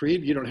Apostles'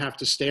 Creed. You don't have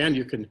to stand.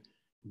 You can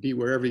be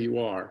wherever you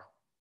are.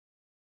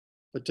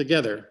 But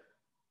together,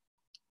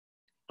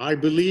 I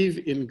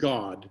believe in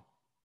God,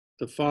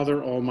 the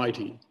Father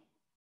Almighty,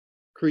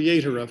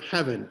 creator of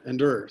heaven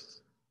and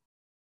earth.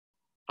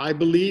 I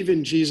believe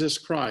in Jesus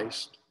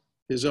Christ,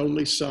 his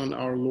only Son,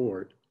 our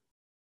Lord.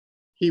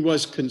 He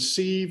was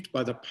conceived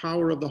by the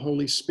power of the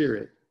Holy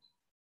Spirit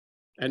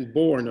and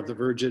born of the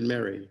Virgin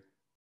Mary.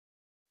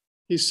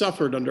 He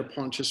suffered under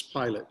Pontius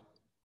Pilate,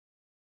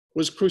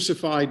 was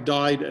crucified,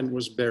 died, and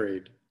was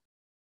buried.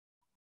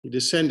 He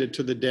descended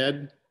to the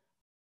dead.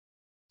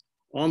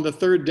 On the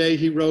third day,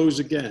 he rose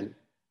again.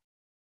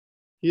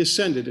 He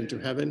ascended into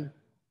heaven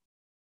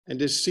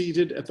and is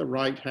seated at the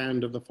right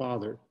hand of the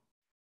Father.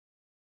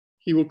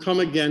 He will come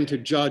again to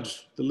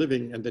judge the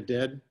living and the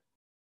dead.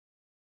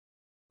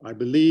 I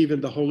believe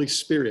in the Holy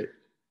Spirit,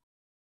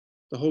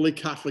 the Holy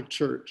Catholic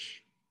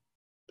Church,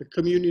 the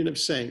communion of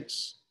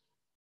saints,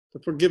 the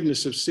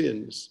forgiveness of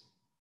sins,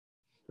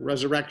 the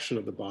resurrection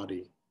of the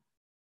body,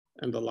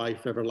 and the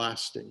life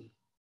everlasting.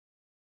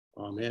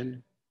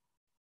 Amen.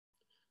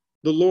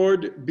 The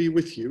Lord be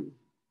with you.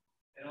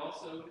 And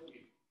also with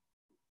you.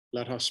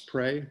 Let us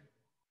pray.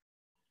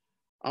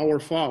 Our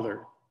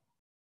Father,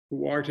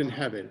 who art in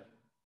heaven,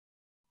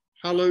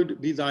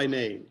 hallowed be thy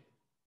name.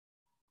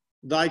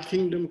 Thy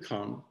kingdom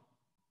come,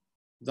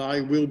 thy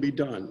will be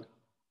done,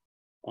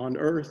 on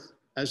earth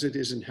as it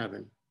is in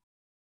heaven.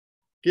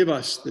 Give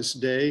us this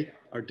day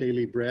our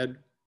daily bread,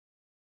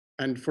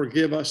 and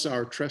forgive us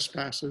our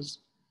trespasses,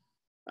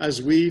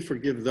 as we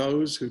forgive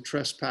those who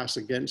trespass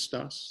against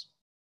us.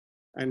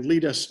 And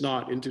lead us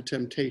not into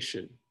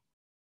temptation,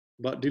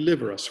 but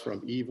deliver us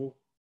from evil.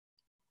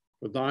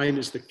 For thine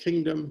is the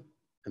kingdom,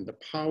 and the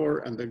power,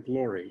 and the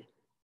glory,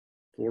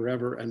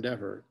 forever and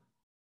ever.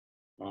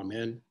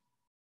 Amen.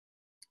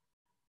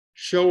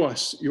 Show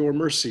us your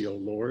mercy, O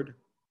Lord.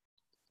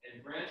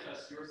 And grant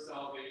us your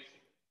salvation.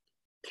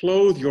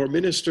 Clothe your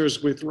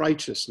ministers with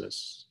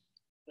righteousness.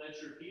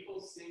 Let your people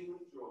sing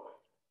with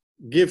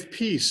joy. Give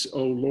peace,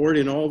 O Lord,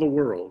 in all the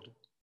world.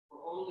 For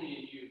only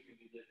in you can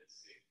we live and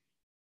sing.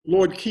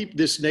 Lord, keep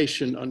this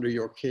nation under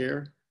your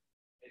care.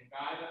 And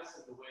guide us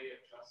in the way of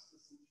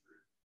justice and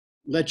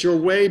truth. Let your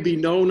way be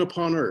known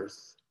upon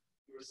earth.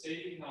 Your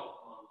saving help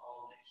among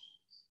all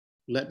nations.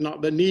 Let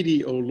not the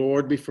needy, O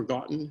Lord, be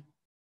forgotten.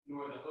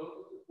 Nor the hope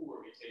of the poor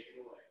be taken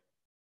away.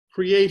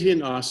 Create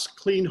in us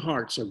clean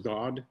hearts, O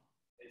God.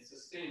 And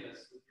sustain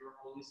us with your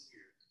Holy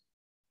Spirit.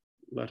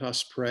 Let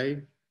us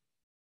pray.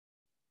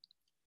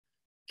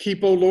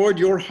 Keep, O Lord,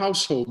 your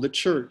household, the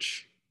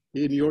church,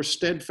 in your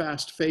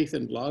steadfast faith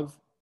and love,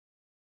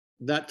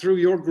 that through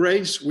your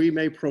grace we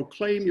may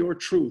proclaim your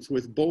truth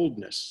with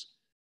boldness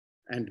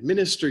and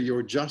minister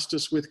your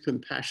justice with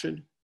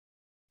compassion,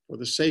 for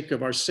the sake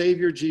of our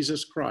Savior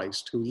Jesus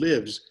Christ, who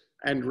lives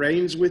and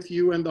reigns with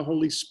you and the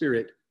Holy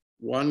Spirit,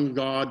 one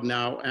God,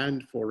 now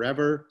and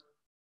forever.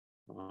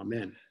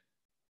 Amen.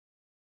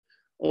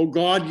 O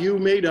God, you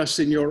made us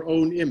in your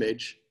own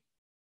image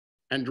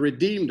and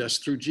redeemed us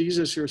through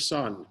Jesus, your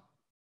Son.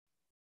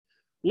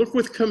 Look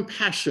with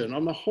compassion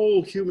on the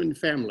whole human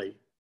family.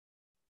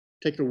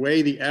 Take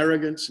away the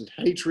arrogance and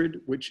hatred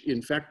which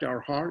infect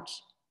our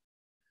hearts.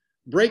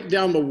 Break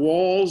down the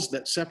walls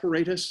that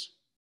separate us.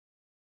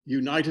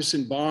 Unite us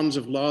in bonds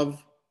of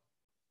love,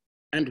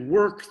 and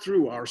work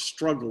through our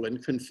struggle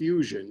and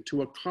confusion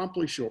to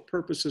accomplish your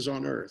purposes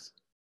on earth,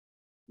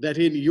 that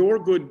in your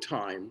good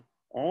time,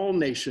 all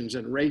nations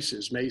and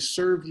races may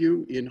serve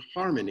you in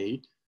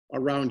harmony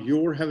around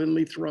your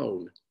heavenly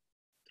throne,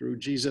 through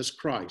Jesus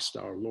Christ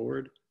our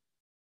Lord.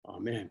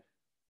 Amen.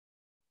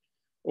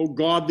 O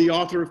God, the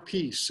author of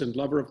peace and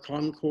lover of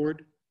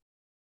concord,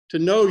 to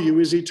know you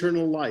is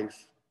eternal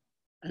life,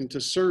 and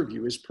to serve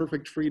you is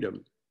perfect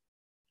freedom.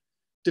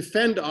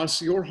 Defend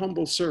us, your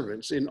humble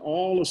servants, in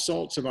all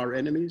assaults of our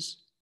enemies,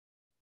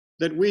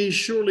 that we,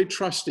 surely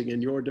trusting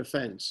in your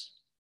defense,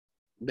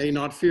 may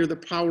not fear the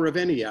power of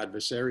any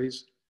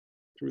adversaries,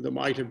 through the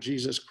might of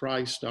Jesus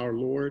Christ our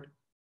Lord.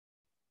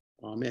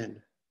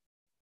 Amen.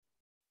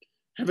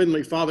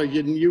 Heavenly Father,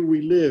 in you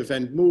we live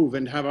and move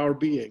and have our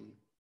being.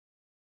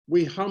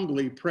 We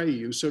humbly pray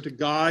you so to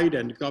guide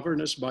and govern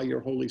us by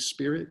your Holy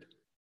Spirit,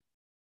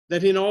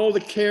 that in all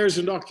the cares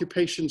and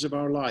occupations of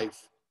our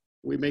life,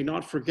 we may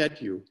not forget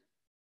you,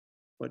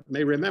 but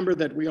may remember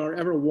that we are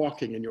ever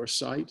walking in your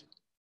sight,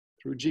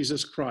 through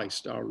Jesus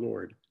Christ our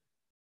Lord.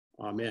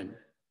 Amen.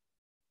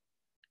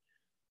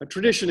 A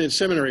tradition in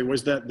seminary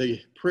was that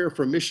the prayer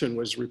for mission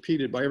was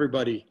repeated by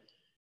everybody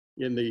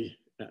in the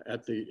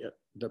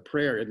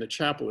prayer in the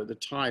chapel at the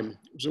time.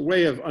 It was a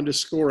way of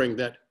underscoring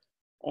that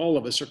all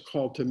of us are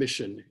called to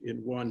mission in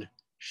one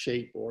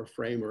shape or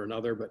frame or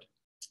another. But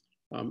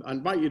I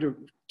invite you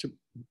to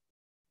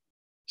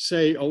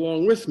say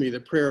along with me the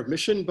prayer of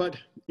mission, but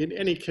in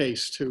any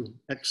case to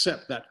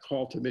accept that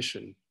call to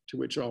mission to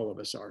which all of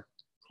us are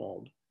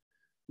called.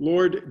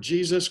 Lord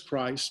Jesus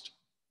Christ,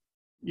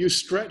 you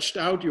stretched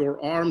out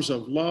your arms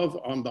of love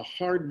on the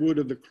hard wood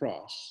of the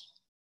cross.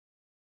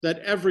 that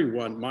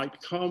everyone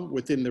might come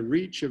within the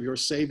reach of your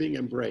saving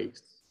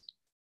embrace.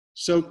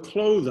 So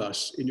clothe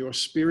us in your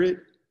Spirit,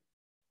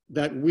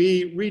 that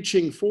we,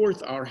 reaching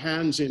forth our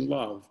hands in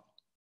love,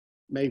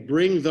 may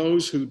bring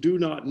those who do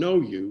not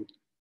know you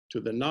to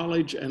the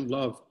knowledge and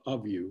love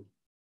of you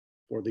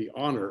for the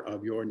honor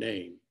of your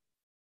name.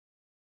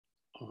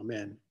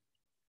 Amen.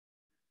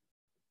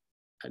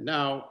 And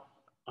now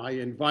I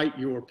invite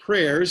your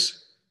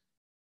prayers.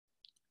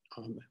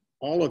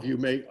 All of you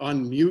may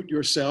unmute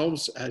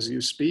yourselves as you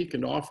speak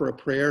and offer a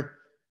prayer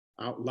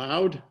out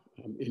loud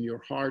in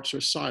your hearts or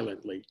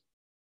silently.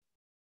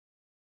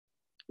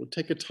 We'll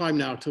take a time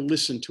now to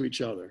listen to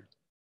each other.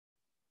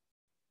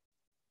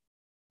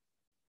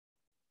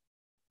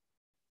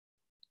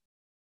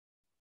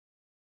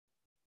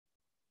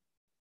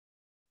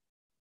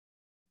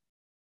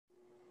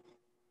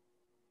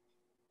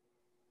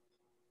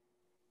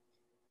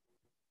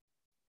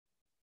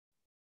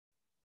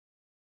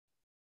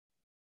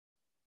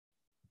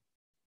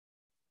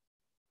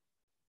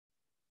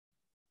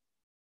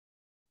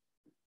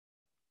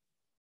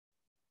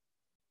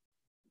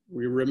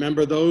 We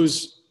remember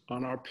those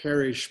on our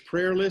parish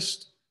prayer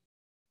list: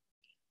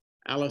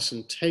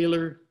 Allison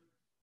Taylor,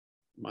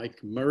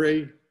 Mike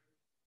Murray,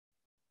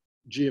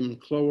 Jim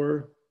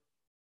Clower,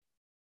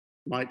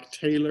 Mike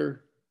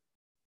Taylor,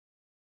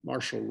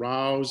 Marshall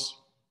Rouse,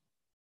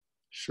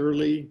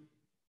 Shirley,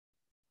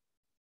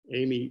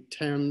 Amy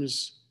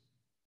Thames,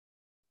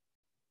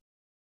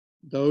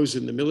 those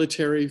in the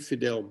military: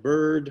 Fidel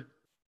Bird,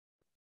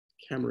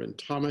 Cameron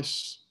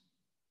Thomas,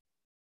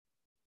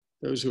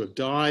 those who have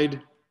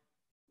died: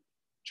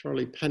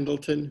 Charlie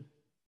Pendleton,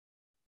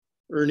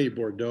 Ernie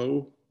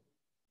Bordeaux.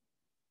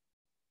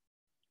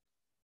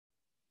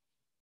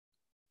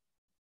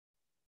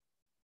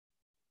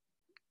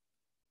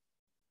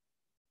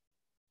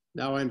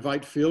 Now I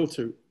invite Phil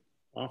to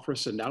offer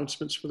us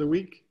announcements for the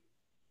week.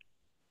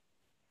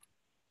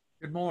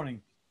 Good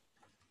morning.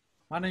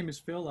 My name is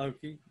Phil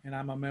Oakey, and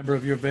I'm a member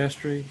of your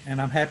vestry,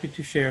 and I'm happy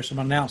to share some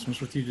announcements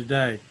with you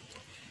today.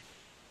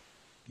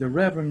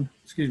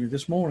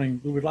 This morning,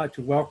 we would like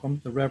to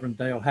welcome the Reverend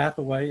Dale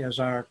Hathaway as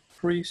our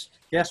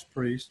guest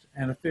priest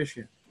and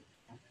officiant.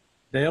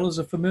 Dale is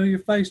a familiar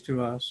face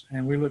to us,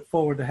 and we look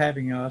forward to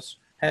having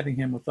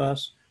him with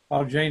us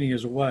while Janie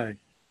is away.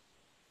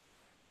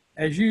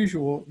 As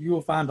usual, you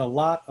will find a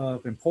lot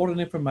of important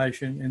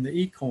information in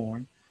the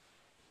eCorn.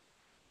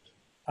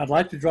 I'd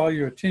like to draw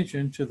your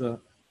attention to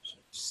the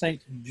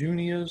St.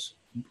 Junia's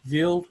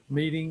Guild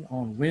meeting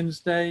on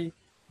Wednesday,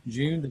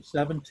 June the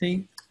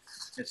 17th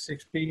at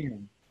 6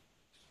 p.m.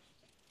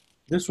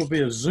 This will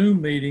be a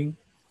Zoom meeting,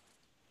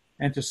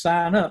 and to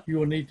sign up, you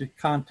will need to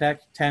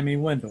contact Tammy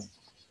Wendell.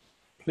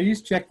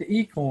 Please check the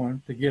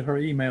eCorn to get her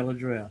email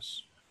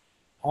address.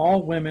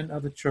 All women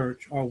of the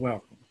church are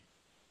welcome.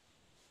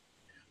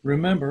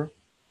 Remember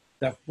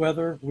that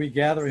whether we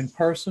gather in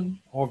person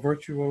or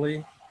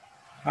virtually,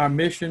 our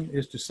mission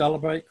is to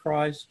celebrate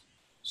Christ,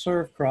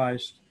 serve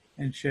Christ,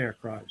 and share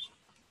Christ.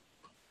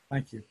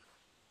 Thank you.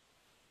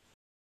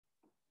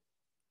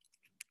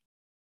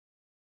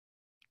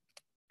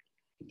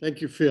 Thank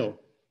you, Phil.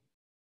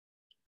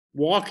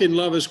 Walk in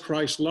love as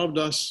Christ loved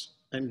us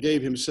and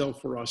gave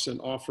himself for us, an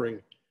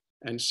offering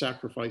and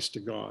sacrifice to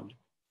God.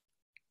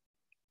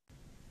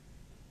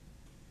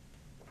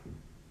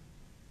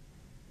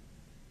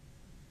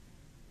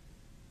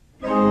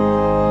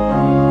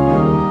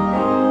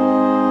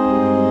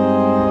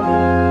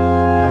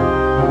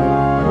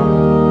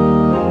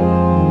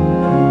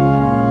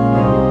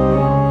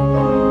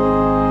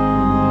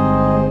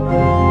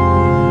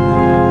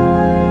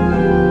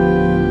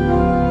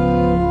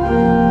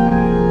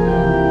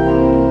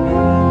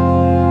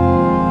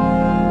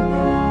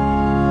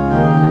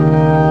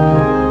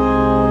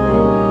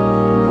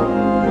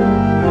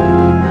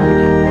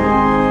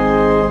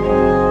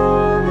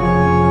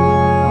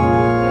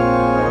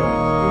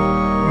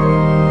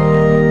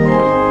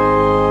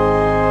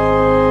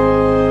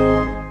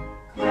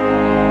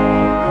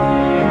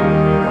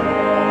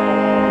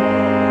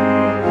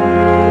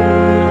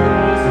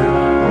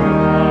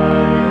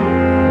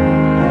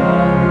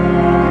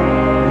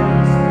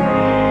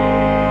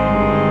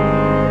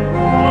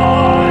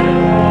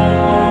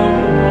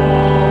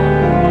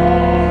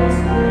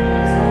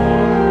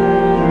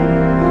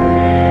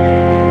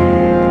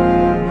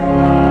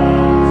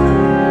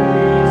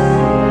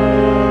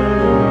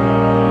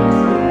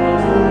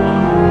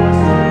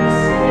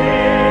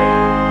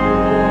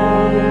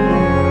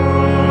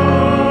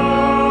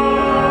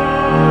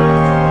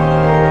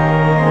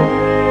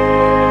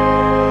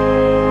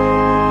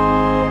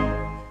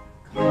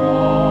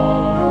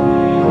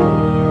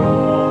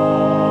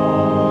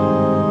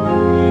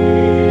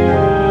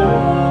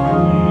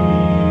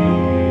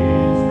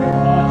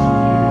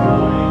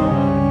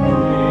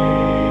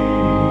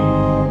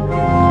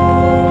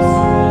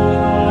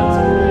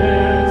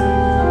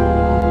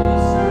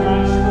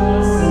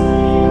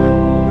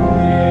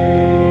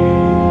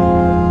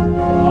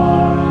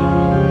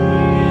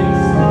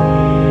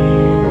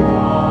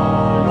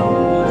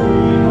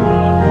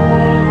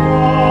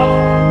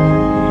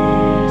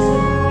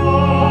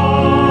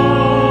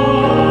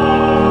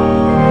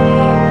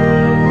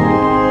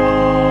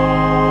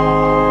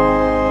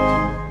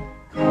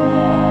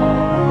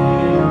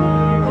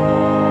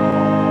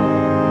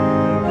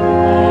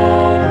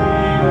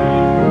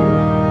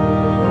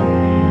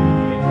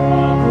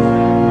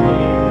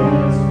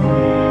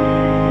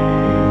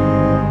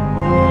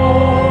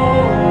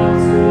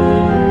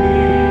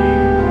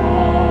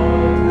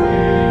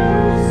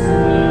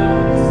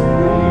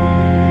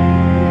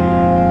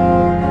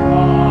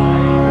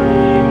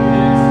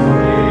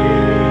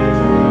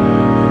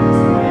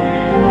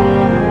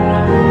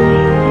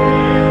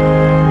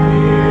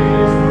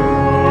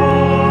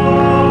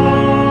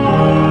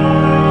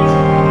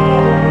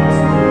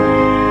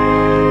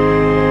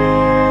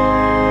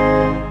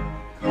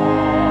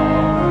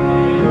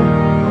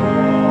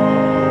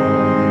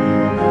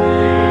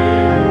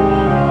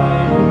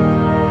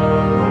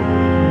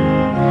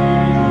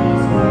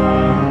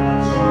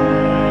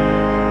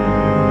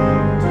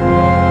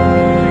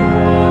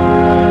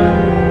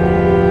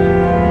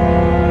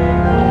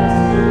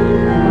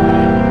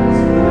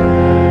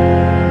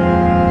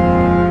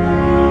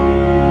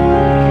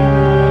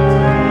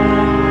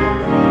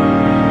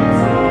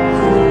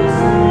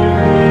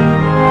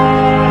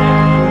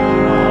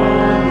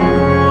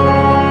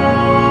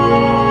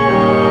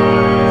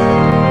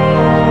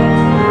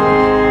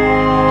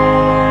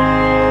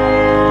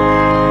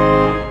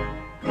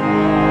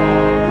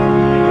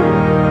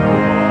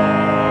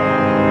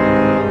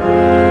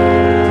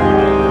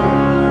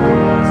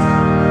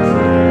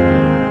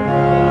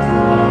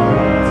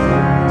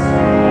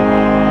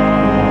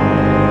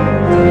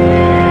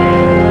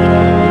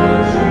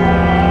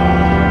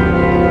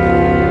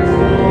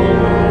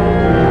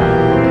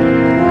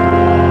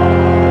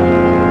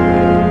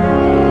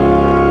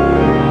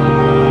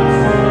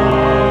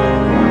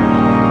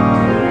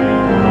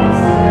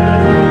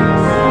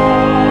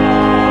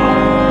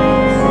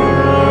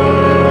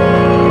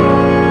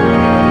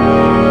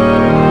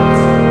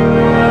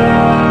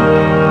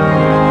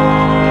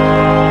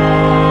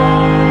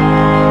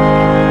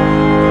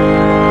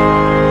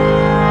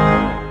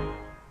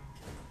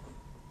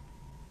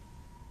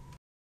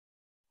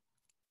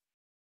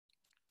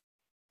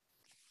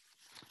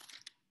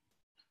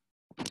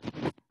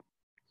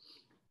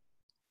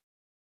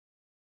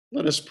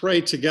 Let us pray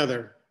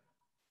together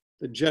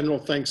the general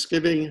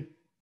thanksgiving.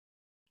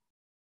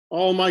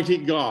 Almighty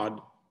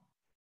God,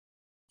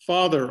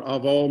 Father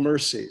of all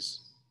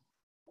mercies,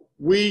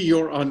 we,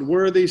 your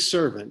unworthy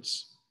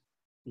servants,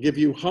 give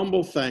you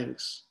humble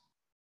thanks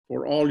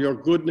for all your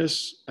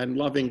goodness and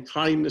loving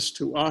kindness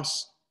to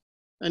us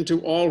and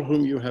to all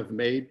whom you have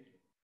made.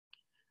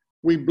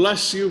 We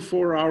bless you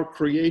for our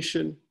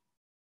creation,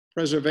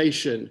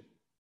 preservation,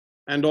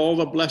 and all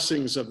the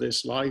blessings of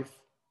this life,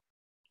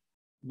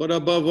 but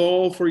above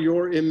all for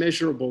your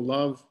immeasurable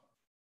love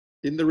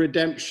in the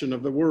redemption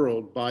of the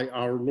world by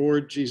our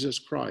Lord Jesus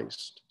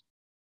Christ,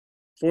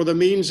 for the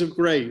means of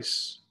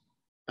grace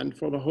and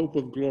for the hope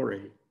of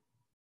glory.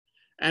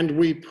 And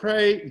we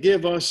pray,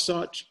 give us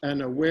such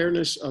an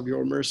awareness of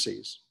your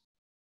mercies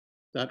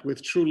that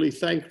with truly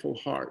thankful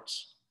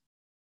hearts,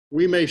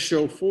 we may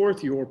show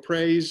forth your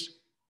praise,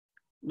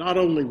 not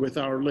only with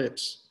our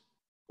lips,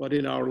 but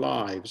in our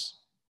lives,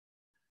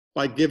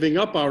 by giving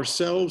up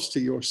ourselves to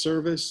your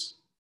service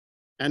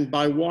and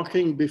by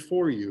walking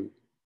before you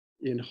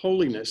in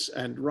holiness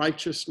and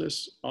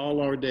righteousness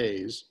all our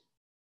days,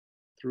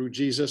 through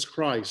Jesus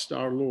Christ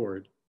our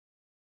Lord,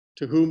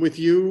 to whom with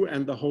you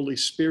and the Holy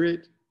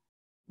Spirit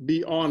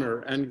be honor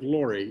and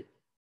glory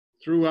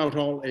throughout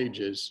all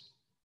ages.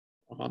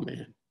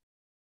 Amen.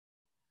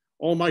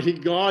 Almighty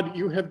God,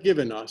 you have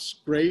given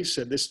us grace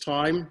at this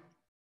time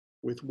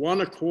with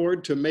one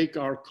accord to make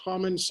our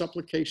common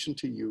supplication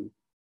to you.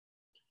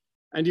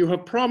 And you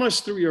have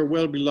promised through your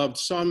well-beloved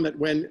Son that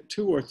when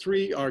 2 or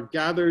 3 are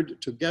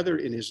gathered together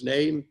in his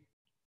name,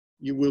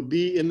 you will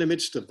be in the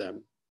midst of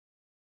them.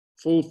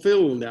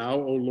 Fulfill now,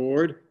 O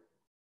Lord,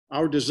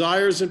 our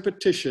desires and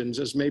petitions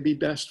as may be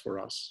best for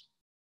us,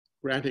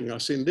 granting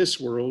us in this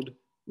world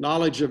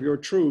knowledge of your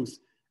truth,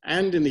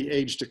 and in the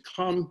age to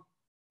come,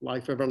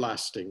 life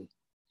everlasting.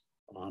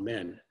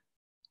 Amen.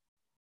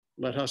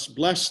 Let us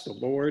bless the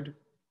Lord.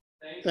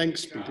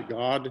 Thanks be to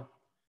God.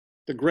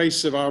 The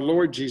grace of our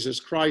Lord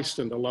Jesus Christ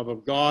and the love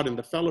of God and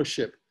the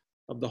fellowship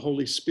of the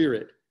Holy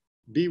Spirit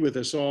be with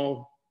us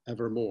all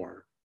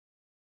evermore.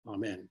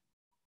 Amen.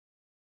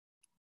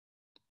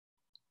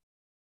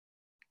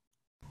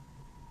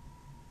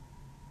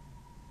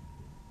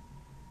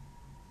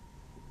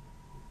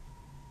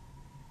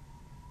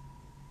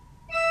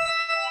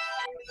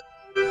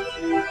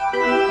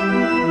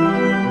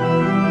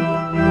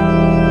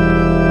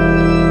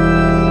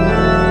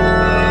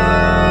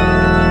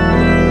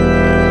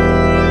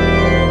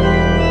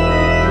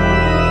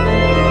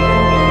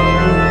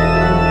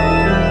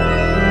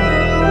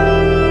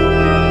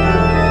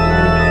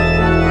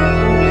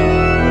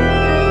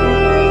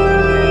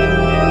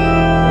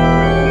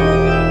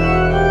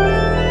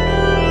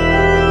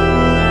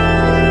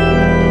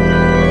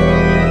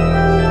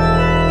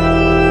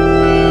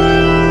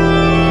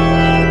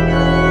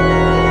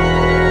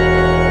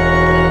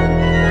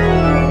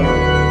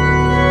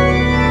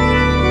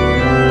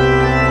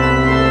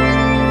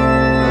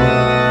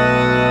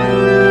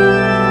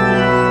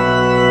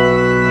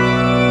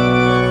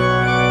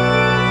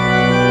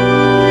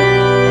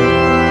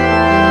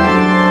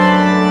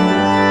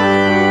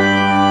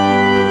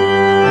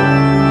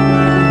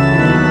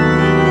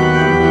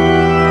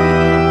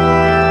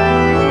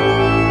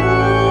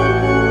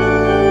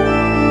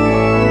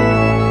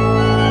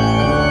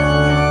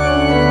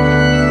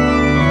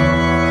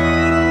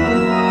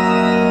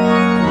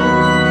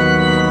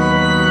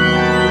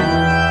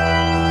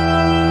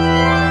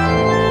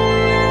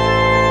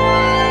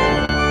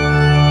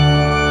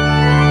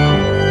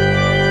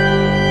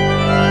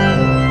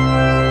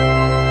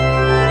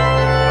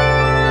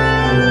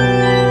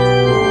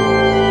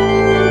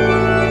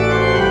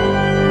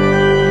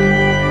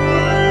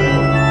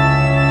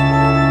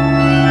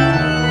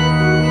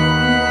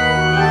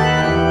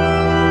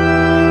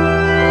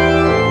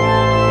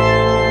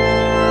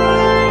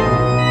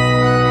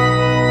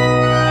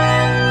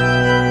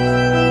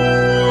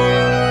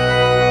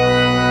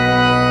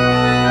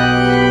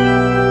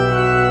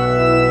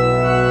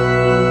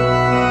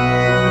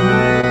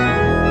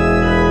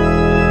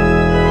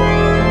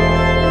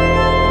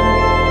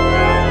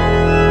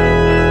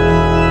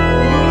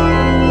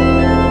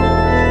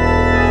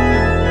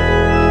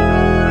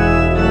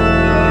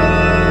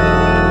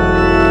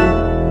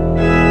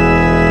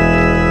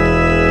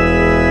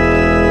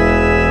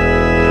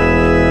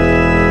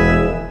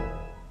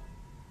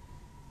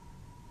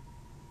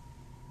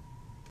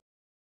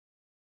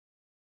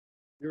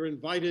 You're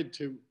invited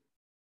to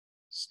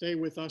stay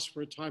with us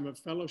for a time of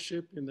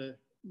fellowship in the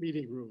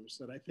meeting rooms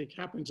that I think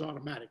happens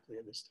automatically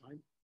at this time.